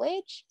rural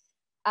knowledge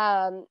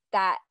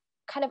that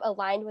kind of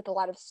aligned with a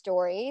lot of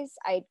stories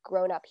I'd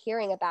grown up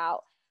hearing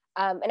about.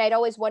 And I'd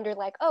always wondered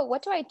like, oh,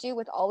 what do I do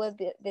with all of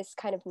this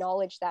kind of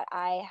knowledge that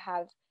I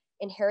have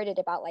inherited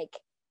about like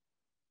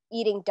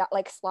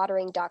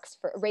slaughtering ducks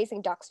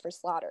raising ducks for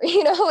slaughter,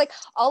 like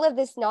all of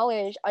this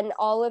knowledge and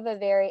all of a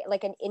very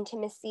like an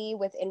intimacy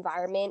with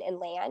environment and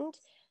land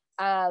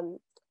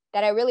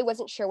that I really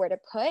wasn't sure where to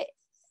put,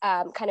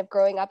 kind of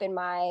growing up in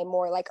my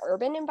more like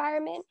urban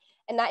environment.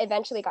 And that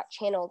eventually got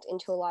channeled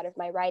into a lot of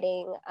my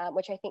writing,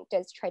 which I think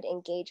does try to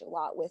engage a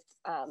lot with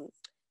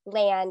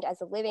land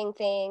as a living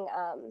thing,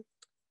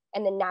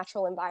 and the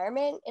natural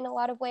environment in a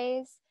lot of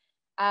ways.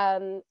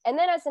 And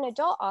then as an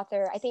adult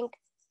author, I think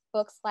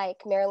books like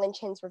Marilyn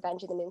Chin's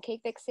Revenge of the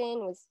Mooncake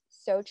Vixen was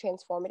so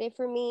transformative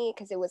for me,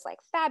 because it was like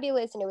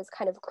fabulous, and it was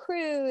kind of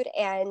crude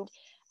and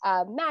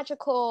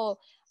magical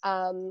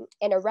and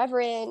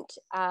irreverent,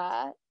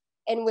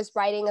 and was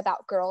writing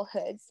about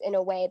girlhoods in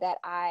a way that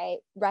I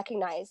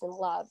recognized and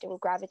loved and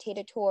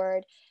gravitated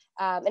toward.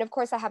 And of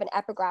course, I have an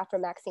epigraph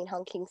from Maxine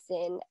Hong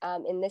Kingston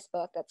in this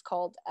book that's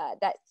called,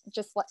 that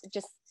just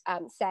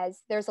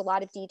says, there's a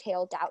lot of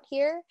detailed doubt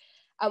here,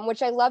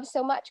 which I love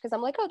so much, because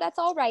I'm like, oh, that's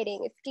all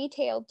writing. It's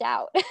detailed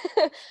doubt.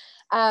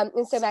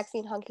 And so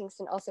Maxine Hong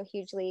Kingston also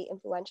hugely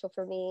influential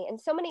for me. And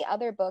so many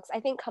other books.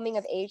 I think coming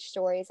of age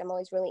stories I'm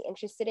always really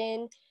interested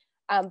in,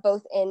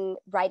 both in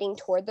writing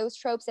toward those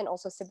tropes and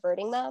also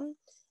subverting them.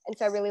 And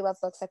so I really love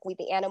books like We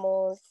the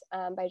Animals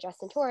by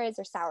Justin Torres,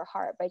 or Sour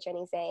Heart by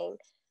Jenny Zhang.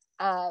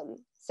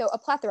 So a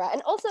plethora.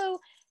 And also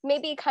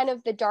maybe kind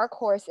of the dark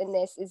horse in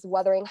this is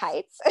Wuthering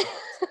Heights.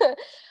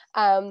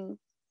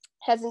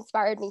 Has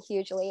inspired me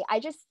hugely.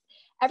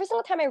 Every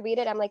single time I read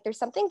it, I'm like, there's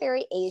something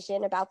very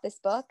Asian about this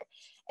book.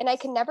 And I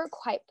can never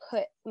quite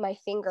put my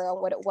finger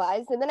on what it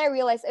was. And then I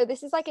realized, oh,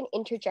 this is like an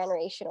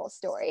intergenerational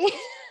story.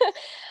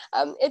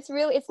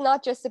 It's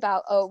not just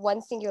about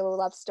one singular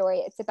love story.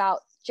 It's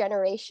about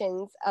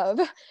generations of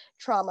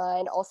trauma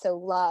and also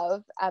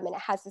love. And it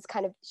has this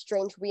kind of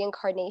strange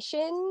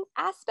reincarnation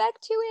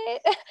aspect to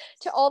it,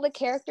 to all the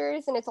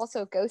characters. And it's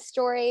also a ghost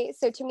story.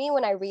 So to me,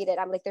 when I read it,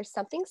 I'm like, there's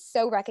something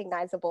so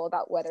recognizable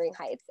about Wuthering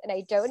Heights. And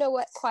I don't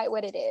know quite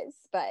what it is,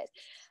 but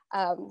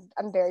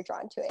I'm very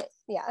drawn to it.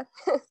 Yeah.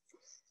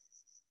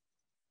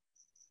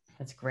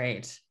 That's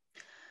great.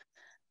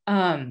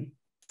 So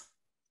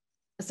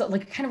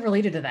like kind of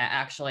related to that,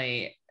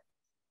 actually,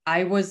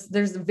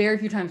 there's very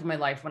few times in my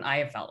life when I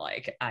have felt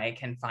like I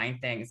can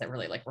find things that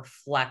really like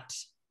reflect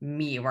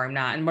me where I'm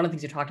not. And one of the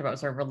things you talked about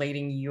was sort of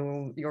relating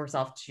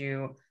yourself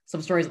to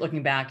some stories.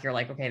 Looking back, you're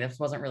like, okay, this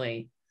wasn't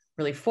really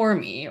for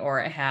me,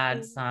 or it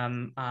had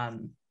some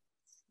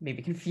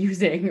maybe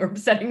confusing or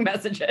upsetting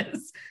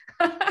messages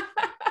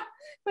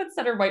that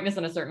centered whiteness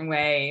in a certain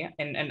way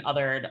and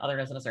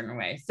otherness in a certain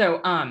way.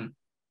 So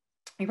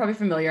you're probably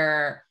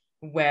familiar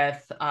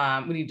with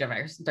we need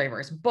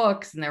diverse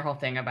books and their whole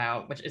thing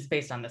about, which is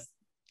based on this,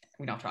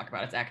 we don't talk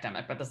about, it's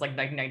academic, but this like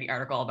 1990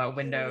 article about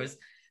windows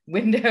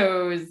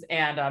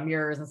and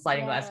mirrors and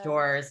sliding glass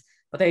doors.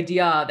 But the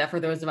idea that for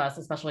those of us,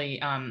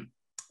 especially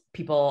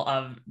people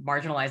of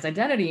marginalized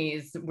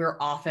identities, we're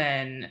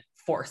often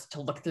forced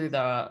to look through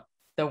the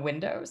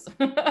windows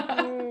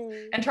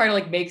and try to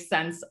like make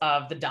sense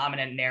of the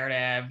dominant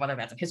narrative, whether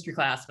that's in history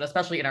class, but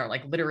especially in our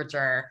like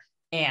literature,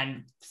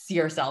 and see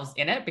ourselves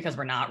in it because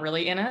we're not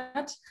really in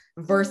it,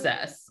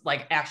 versus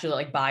like actually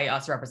like by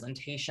us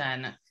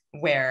representation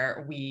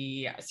where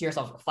we see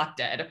ourselves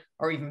reflected,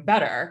 or even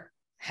better,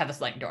 have a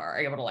sliding door, are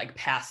able to like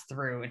pass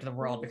through into the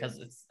world because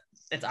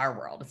it's our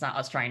world. It's not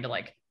us trying to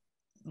like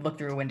look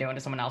through a window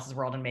into someone else's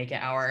world and make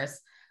it ours.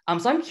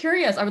 So I'm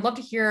curious, I would love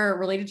to hear,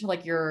 related to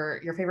like your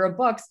favorite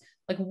books,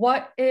 like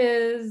what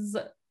is,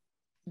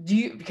 if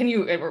you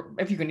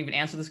can even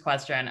answer this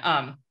question,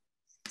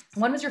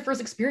 when was your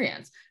first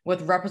experience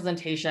with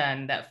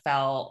representation that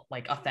felt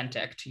like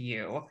authentic to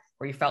you,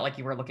 where you felt like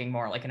you were looking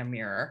more like in a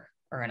mirror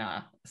or in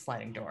a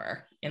sliding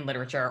door, in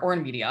literature or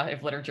in media,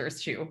 if literature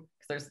is too,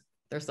 because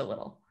there's so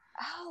little?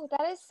 Oh,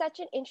 that is such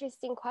an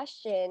interesting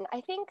question.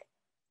 I think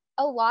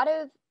a lot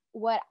of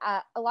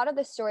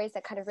the stories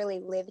that kind of really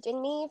lived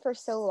in me for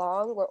so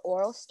long were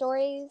oral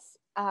stories,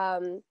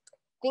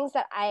 things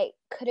that I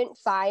couldn't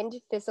find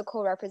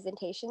physical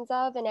representations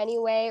of in any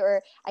way,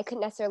 or I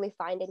couldn't necessarily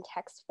find in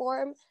text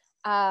form.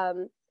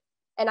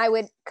 And I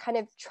would kind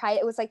of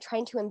it was like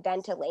trying to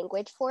invent a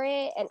language for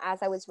it. And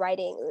as I was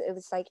writing, it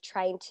was like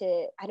trying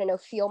to, I don't know,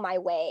 feel my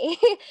way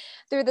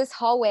through this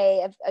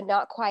hallway of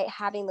not quite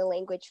having the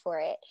language for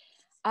it.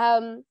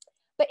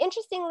 But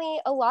interestingly,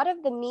 a lot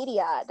of the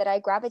media that I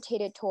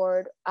gravitated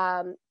toward,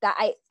 that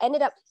I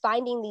ended up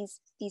finding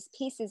these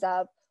pieces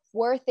of,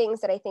 were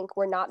things that I think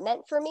were not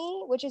meant for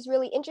me, which is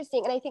really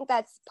interesting. And I think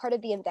that's part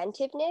of the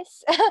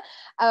inventiveness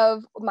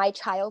of my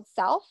child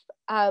self,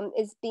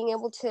 is being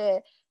able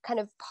to kind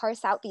of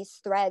parse out these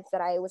threads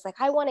that I was like,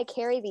 I want to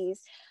carry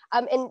these.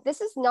 And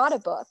this is not a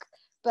book,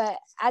 but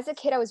as a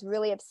kid, I was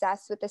really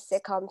obsessed with the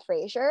sitcom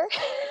Frasier,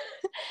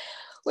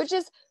 which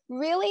is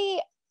really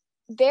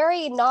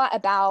very not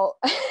about,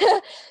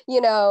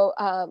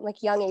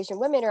 like young Asian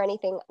women or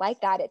anything like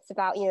that. It's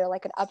about,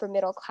 like an upper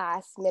middle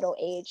class,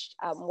 middle-aged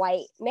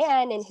white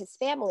man and his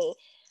family.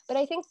 But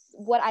I think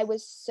what I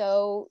was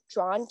so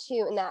drawn to,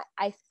 and that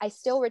I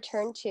still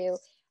return to,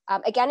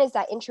 again, is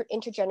that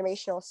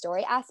intergenerational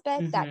story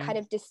aspect that Mm-hmm. kind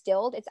of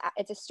distilled.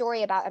 It's a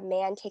story about a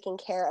man taking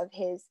care of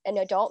an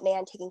adult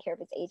man taking care of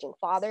his aging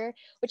father,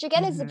 which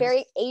again is a Mm-hmm.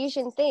 very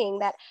Asian thing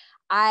that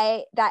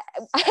I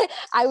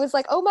was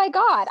like, oh my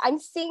God, I'm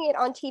seeing it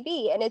on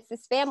TV, and it's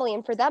this family,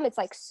 and for them it's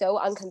like so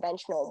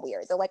unconventional and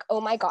weird. They're like, oh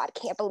my God,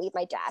 can't believe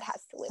my dad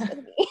has to live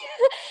with me.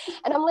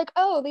 And I'm like,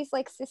 oh, these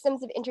like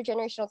systems of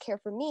intergenerational care,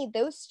 for me,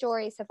 those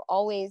stories have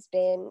always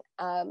been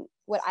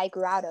what I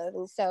grew out of.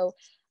 And so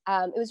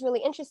it was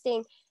really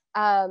interesting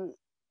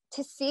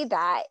to see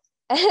that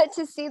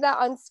to see that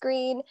on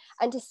screen,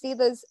 and to see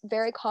those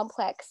very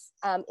complex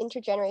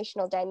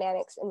intergenerational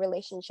dynamics and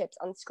relationships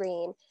on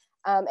screen.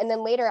 And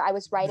then later I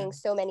was writing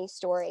so many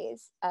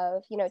stories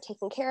of, you know,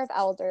 taking care of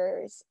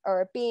elders,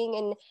 or being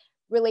in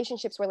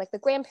relationships where like the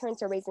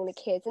grandparents are raising the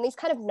kids, and these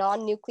kind of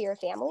non-nuclear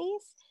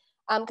families.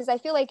 Because I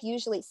feel like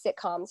usually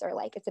sitcoms are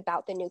like, it's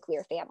about the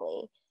nuclear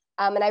family.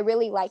 And I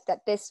really liked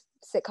that this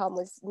sitcom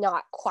was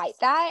not quite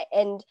that.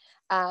 And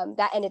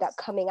that ended up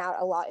coming out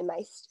a lot in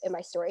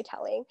my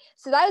storytelling.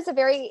 So that was a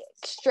very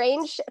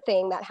strange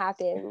thing that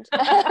happened.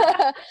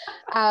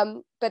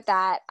 But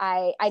that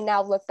I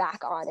now look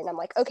back on, and I'm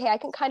like, okay, I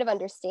can kind of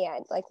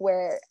understand like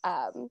where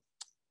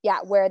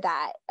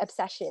that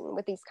obsession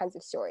with these kinds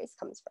of stories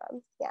comes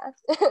from. Yeah.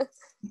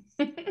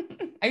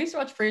 I used to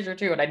watch Frasier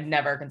too, and I'd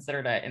never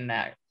considered it in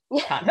that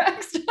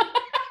context.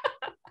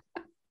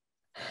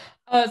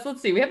 So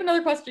let's see. We have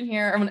another question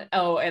here.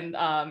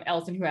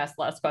 Allison, who asked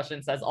the last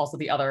question, says also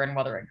The Other and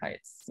Wuthering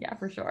Heights. Yeah,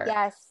 for sure.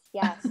 Yes.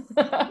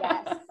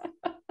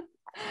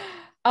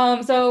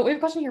 So we have a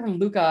question here from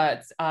Luca.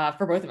 It's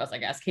for both of us, I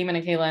guess. K-Ming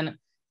and Kaylin,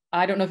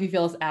 I don't know if you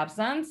feel this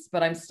absence,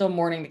 but I'm still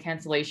mourning the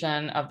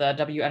cancellation of the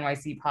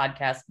WNYC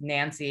podcast,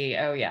 Nancy.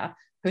 Oh yeah.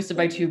 Hosted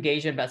by two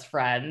Gaysian best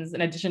friends.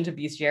 In addition to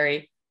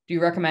Bestiary, do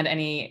you recommend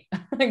any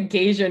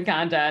Gaysian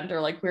content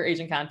or like queer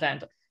Asian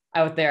content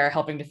out there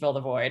helping to fill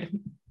the void?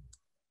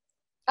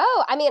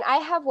 Oh, I mean, I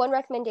have one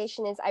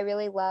recommendation. Is I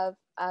really love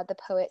the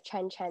poet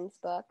Chen Chen's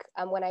book,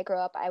 When I Grow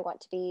Up, I Want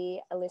to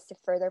Be, a List of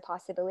Further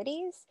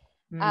Possibilities.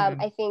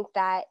 I think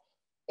that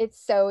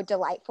it's so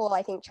delightful.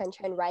 I think Chen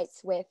Chen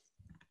writes with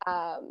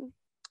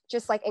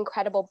just like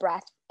incredible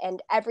breadth,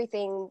 and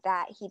everything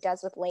that he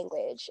does with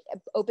language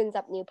opens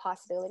up new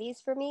possibilities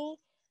for me.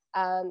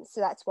 So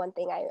that's one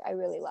thing I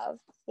really love.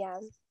 Yeah.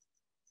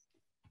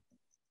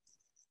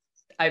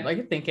 I'm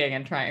like thinking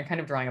and kind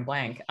of drawing a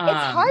blank.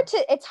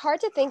 It's hard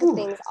to think of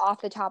things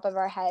off the top of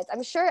our heads.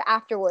 I'm sure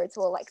afterwards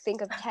we'll like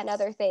think of 10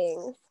 other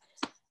things.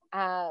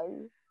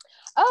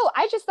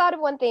 I just thought of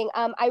one thing.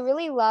 I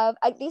really love,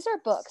 these are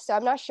books, so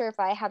I'm not sure if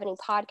I have any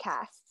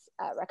podcasts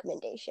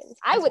recommendations.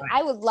 I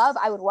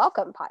would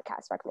welcome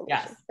podcast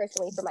recommendations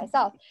personally for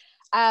myself.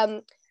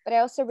 But I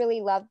also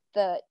really love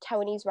the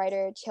Taiwanese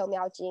writer Qiu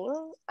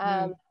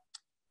Miaojing,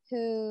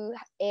 who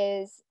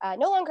is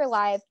no longer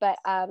alive, but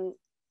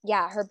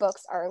her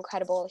books are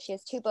incredible. She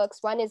has two books.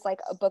 One is like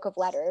a book of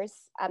letters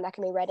that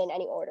can be read in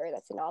any order.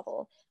 That's a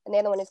novel. And the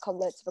other one is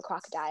called Notes of a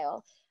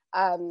Crocodile.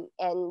 I'm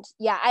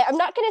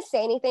not going to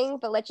say anything,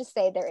 but let's just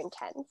say they're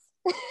intense.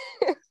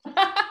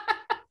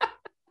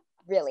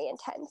 Really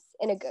intense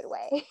in a good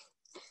way.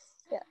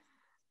 Yeah.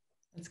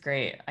 That's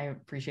great. I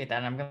appreciate that.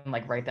 And I'm going to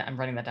like write that. I'm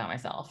writing that down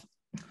myself.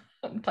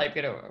 Type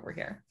it over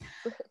here.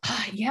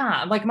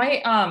 Yeah. Like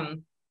my,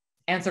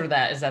 answer to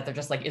that is that there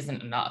just like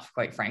isn't enough,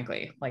 quite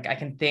frankly. Like I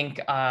can think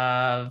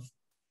of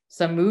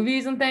some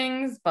movies and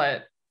things,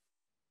 but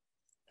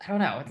I don't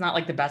know, it's not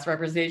like the best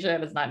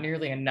representation. It's not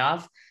nearly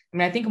enough. I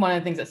mean, I think one of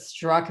the things that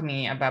struck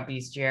me about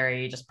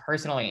Bestiary just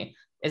personally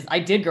is I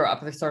did grow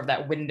up with sort of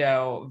that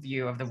window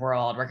view of the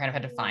world where I kind of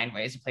had to find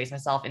ways to place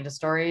myself into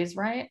stories,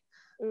 right?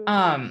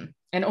 And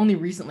only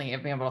recently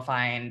I've been able to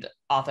find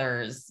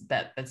authors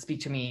that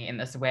speak to me in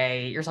this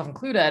way, yourself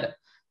included.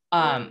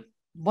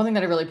 One thing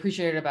that I really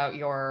appreciated about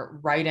your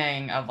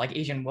writing of like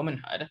Asian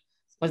womanhood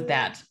was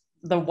that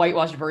the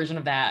whitewashed version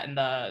of that and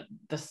the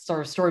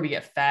sort of story we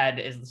get fed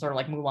is the sort of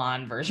like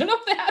Mulan version of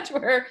that,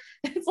 where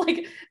it's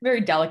like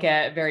very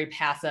delicate, very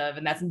passive,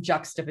 and that's in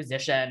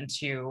juxtaposition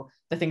to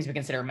the things we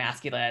consider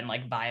masculine,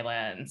 like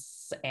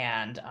violence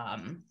and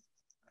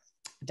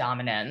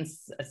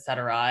dominance,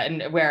 etc.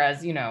 And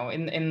whereas, you know,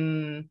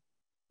 in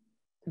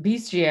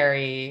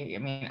Bestiary, I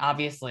mean,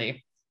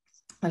 obviously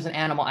there's an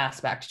animal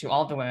aspect to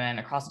all of the women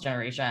across the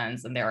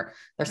generations, and they're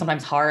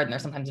sometimes hard and they're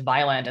sometimes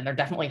violent, and they're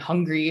definitely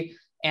hungry,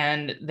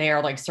 and they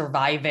are like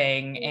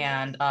surviving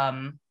and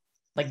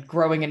like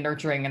growing and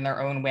nurturing in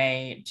their own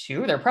way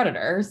too. They're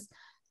predators.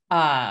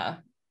 So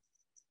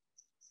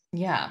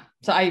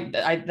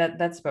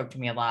that spoke to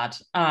me a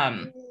lot.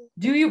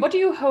 What do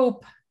you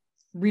hope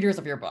readers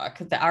of your book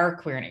that are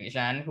queer and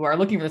Asian, who are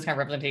looking for this kind of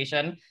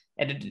representation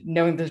and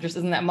knowing there just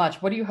isn't that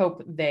much, what do you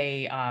hope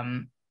they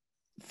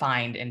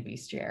find in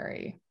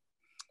Bestiary?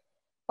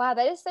 Wow,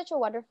 that is such a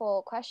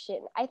wonderful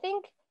question. I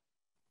think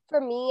for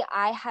me,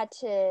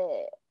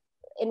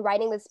 in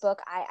writing this book,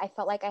 I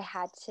felt like I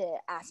had to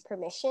ask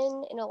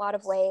permission in a lot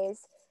of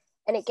ways.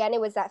 And again,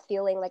 it was that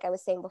feeling, like I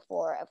was saying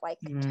before, of like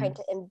trying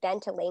to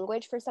invent a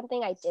language for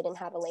something I didn't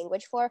have a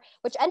language for,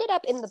 which ended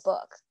up in the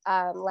book.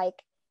 Like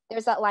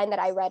there's that line that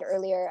I read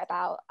earlier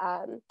about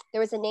there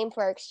was a name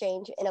for our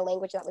exchange in a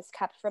language that was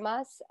kept from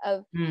us.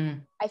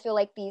 I feel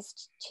like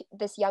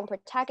this young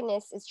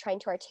protagonist is trying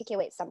to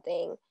articulate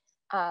something,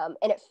 and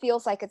it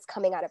feels like it's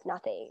coming out of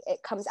nothing.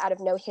 It comes out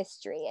of no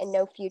history and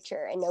no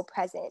future and no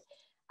present.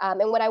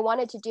 And what I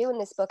wanted to do in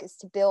this book is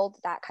to build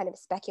that kind of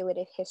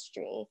speculative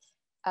history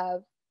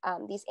of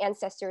these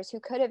ancestors who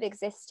could have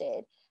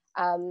existed,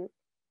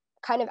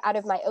 kind of out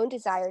of my own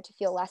desire to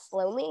feel less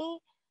lonely,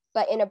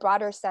 but in a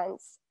broader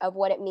sense of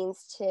what it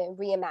means to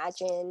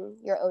reimagine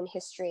your own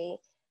history,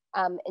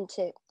 and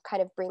to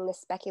kind of bring the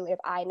speculative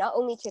eye, not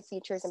only to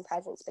futures and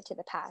presents, but to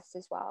the past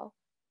as well.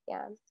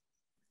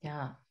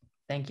 Yeah,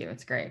 thank you.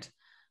 It's great.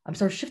 I'm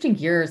sort of shifting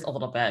gears a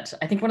little bit.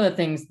 I think one of the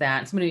things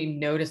that somebody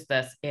noticed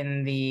this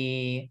in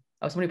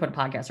somebody put a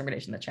podcast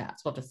recommendation in the chat,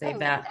 so we'll have to save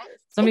that. Nice.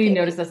 Somebody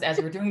noticed this as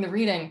you were doing the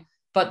reading,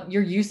 but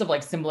your use of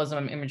like symbolism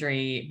and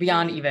imagery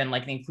beyond even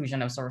like the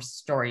inclusion of sort of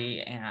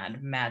story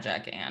and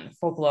magic and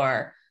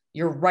folklore,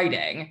 your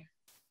writing,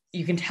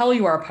 you can tell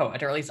you are a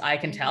poet, or at least I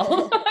can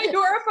tell you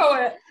are a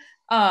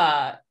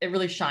poet. It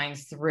really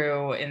shines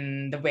through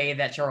in the way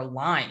that your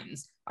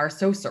lines are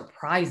so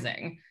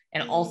surprising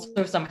and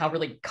also somehow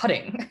really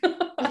cutting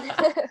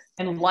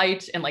and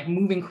light and like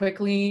moving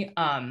quickly.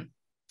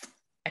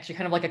 Actually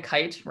kind of like a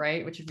kite,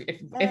 right? Which if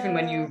and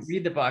when you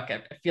read the book,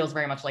 it feels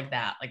very much like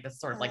that, like this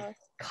sort of like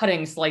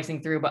cutting,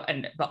 slicing through,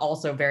 but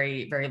also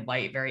very, very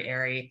light, very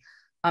airy.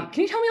 Can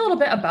you tell me a little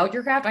bit about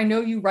your craft? I know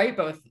you write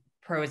both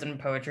prose and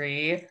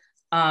poetry.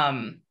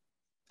 And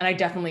I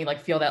definitely like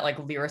feel that like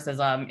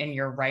lyricism in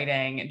your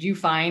writing. Do you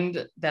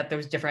find that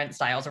those different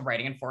styles of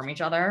writing inform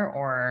each other,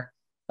 or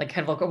like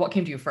kind of like what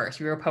came to you first?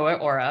 You were a poet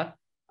or a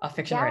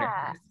fiction writer?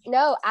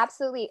 No,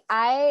 absolutely.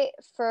 I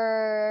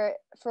for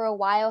a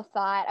while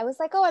thought, I was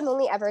like, oh, I'm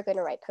only ever going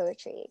to write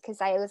poetry, because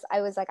I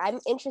was like, I'm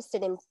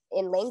interested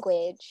in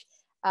language,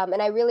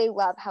 and I really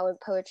love how in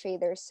poetry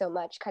there's so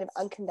much kind of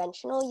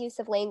unconventional use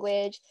of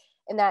language,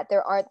 and that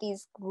there aren't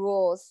these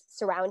rules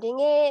surrounding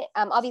it.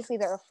 Obviously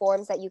there are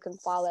forms that you can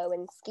follow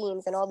and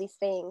schemes and all these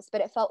things, but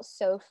it felt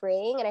so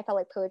freeing, and I felt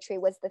like poetry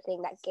was the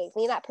thing that gave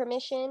me that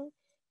permission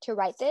to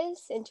write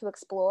this and to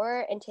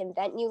explore and to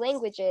invent new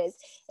languages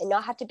and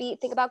not have to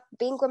think about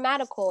being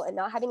grammatical and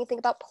not having to think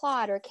about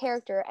plot or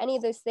character or any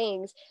of those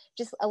things,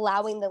 just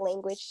allowing the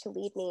language to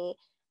lead me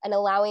and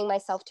allowing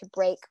myself to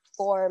break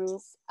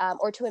forms,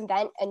 or to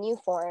invent a new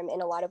form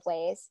in a lot of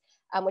ways,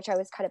 which I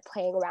was kind of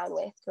playing around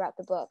with throughout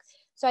the book.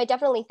 So I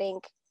definitely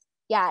think,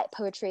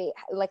 poetry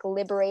like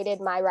liberated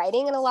my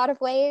writing in a lot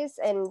of ways.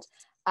 And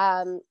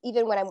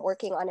even when I'm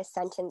working on a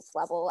sentence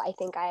level, I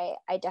think I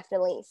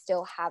definitely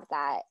still have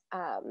that,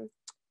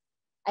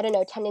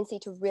 tendency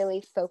to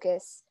really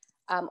focus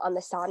on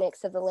the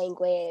sonics of the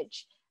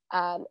language,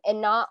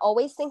 and not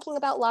always thinking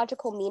about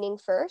logical meaning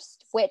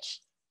first, which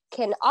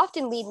can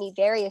often lead me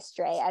very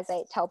astray, as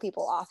I tell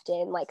people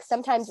often. Like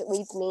sometimes it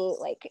leads me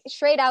like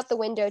straight out the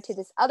window to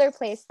this other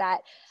place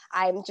that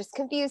I'm just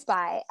confused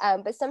by,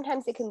 but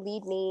sometimes it can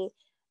lead me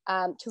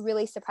to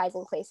really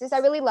surprising places. I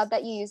really love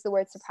that you use the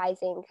word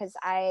surprising, because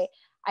I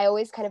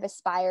always kind of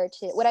aspire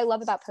to, what I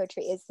love about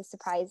poetry is the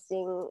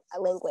surprising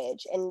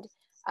language. And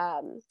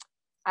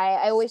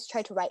I always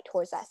try to write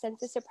towards that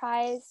sense of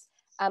surprise.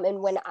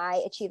 And when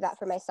I achieve that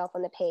for myself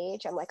on the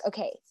page, I'm like,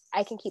 okay,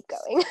 I can keep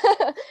going.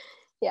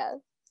 Yeah.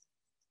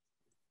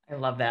 I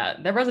love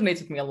that. That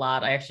resonates with me a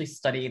lot. I actually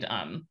studied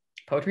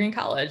poetry in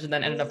college and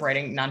then ended up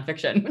writing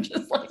nonfiction, which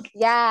is like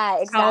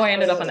exactly how I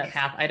ended up on that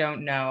path. I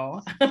don't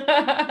know.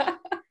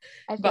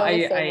 I feel but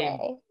the same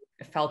way.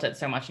 Felt it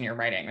so much in your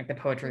writing. Like the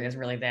poetry is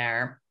really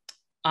there.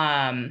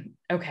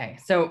 Okay,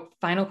 so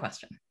final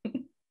question.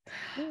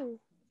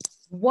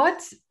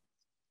 What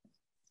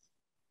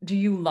do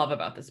you love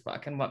about this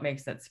book, and what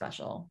makes it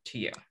special to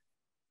you?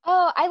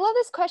 Oh, I love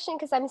this question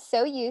because I'm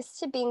so used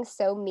to being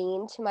so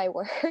mean to my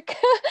work.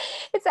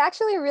 It's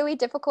actually really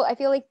difficult. I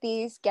feel like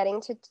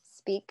getting to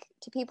speak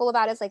to people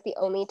about it is like the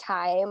only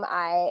time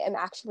I am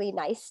actually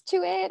nice to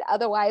it.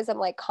 Otherwise, I'm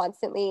like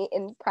constantly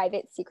in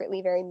private,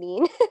 secretly very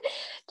mean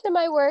to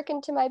my work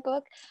and to my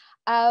book.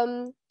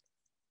 I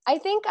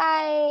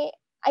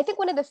think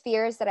one of the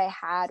fears that I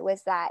had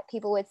was that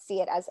people would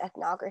see it as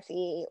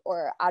ethnography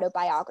or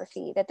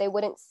autobiography, that they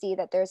wouldn't see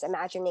that there's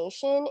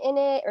imagination in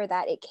it, or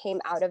that it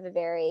came out of a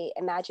very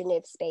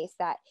imaginative space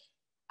that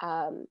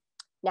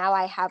now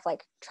I have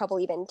like trouble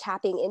even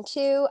tapping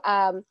into.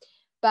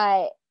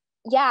 But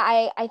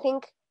yeah, I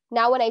think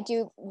now when I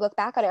do look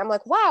back on it, I'm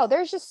like, wow,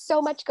 there's just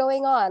so much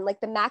going on. Like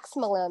the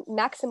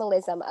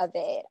maximalism of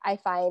it, I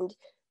find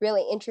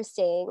really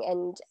interesting.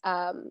 And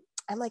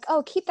I'm like,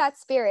 oh, keep that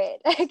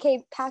spirit.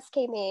 Okay, past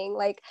K-Ming,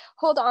 like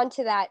hold on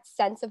to that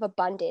sense of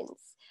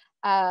abundance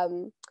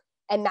and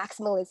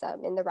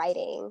maximalism in the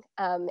writing.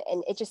 And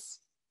it just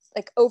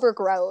like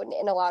overgrown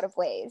in a lot of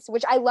ways,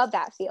 which I love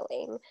that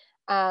feeling.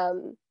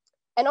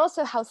 And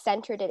also how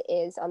centered it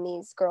is on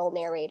these girl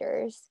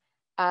narrators,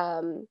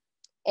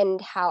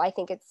 and how I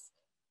think it's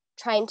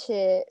trying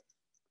to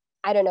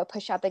I don't know,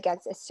 push up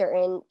against a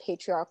certain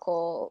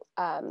patriarchal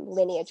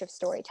lineage of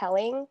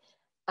storytelling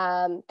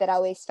that I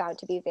always found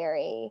to be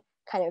very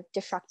kind of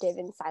destructive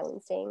and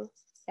silencing.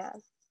 Yeah.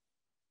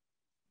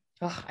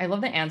 Oh, I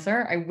love the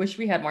answer. I wish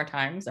we had more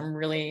times. I'm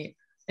really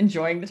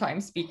enjoying the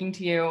time speaking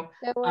to you.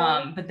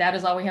 But that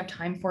is all we have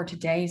time for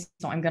today.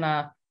 So I'm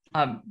gonna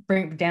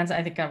bring Dan.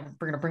 I think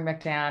we're gonna bring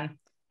back Dan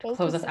to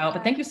close us out.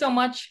 But thank you so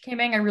much,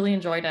 K-Ming. I really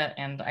enjoyed it,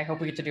 and I hope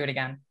we get to do it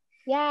again.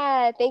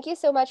 Yeah, thank you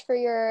so much for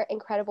your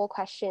incredible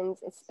questions.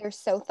 They're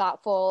so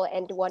thoughtful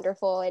and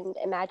wonderful and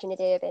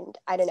imaginative, and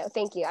I don't know,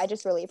 thank you. I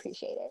just really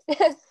appreciate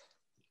it.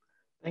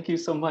 Thank you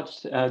so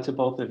much to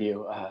both of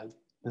you.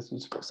 This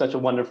was such a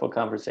wonderful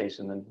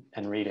conversation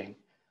and reading.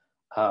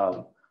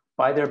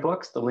 Buy their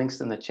books, the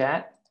link's in the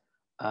chat.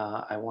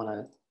 I want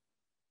to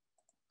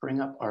bring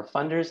up our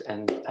funders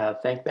and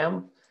thank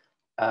them.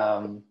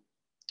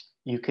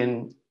 You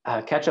can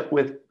catch up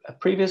with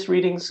previous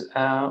readings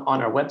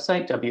on our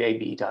website,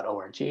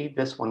 wab.org.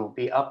 This one will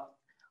be up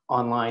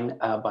online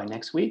by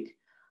next week.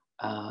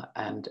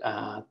 And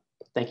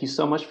thank you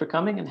so much for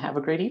coming, and have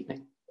a great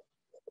evening.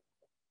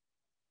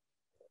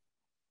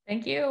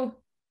 Thank you.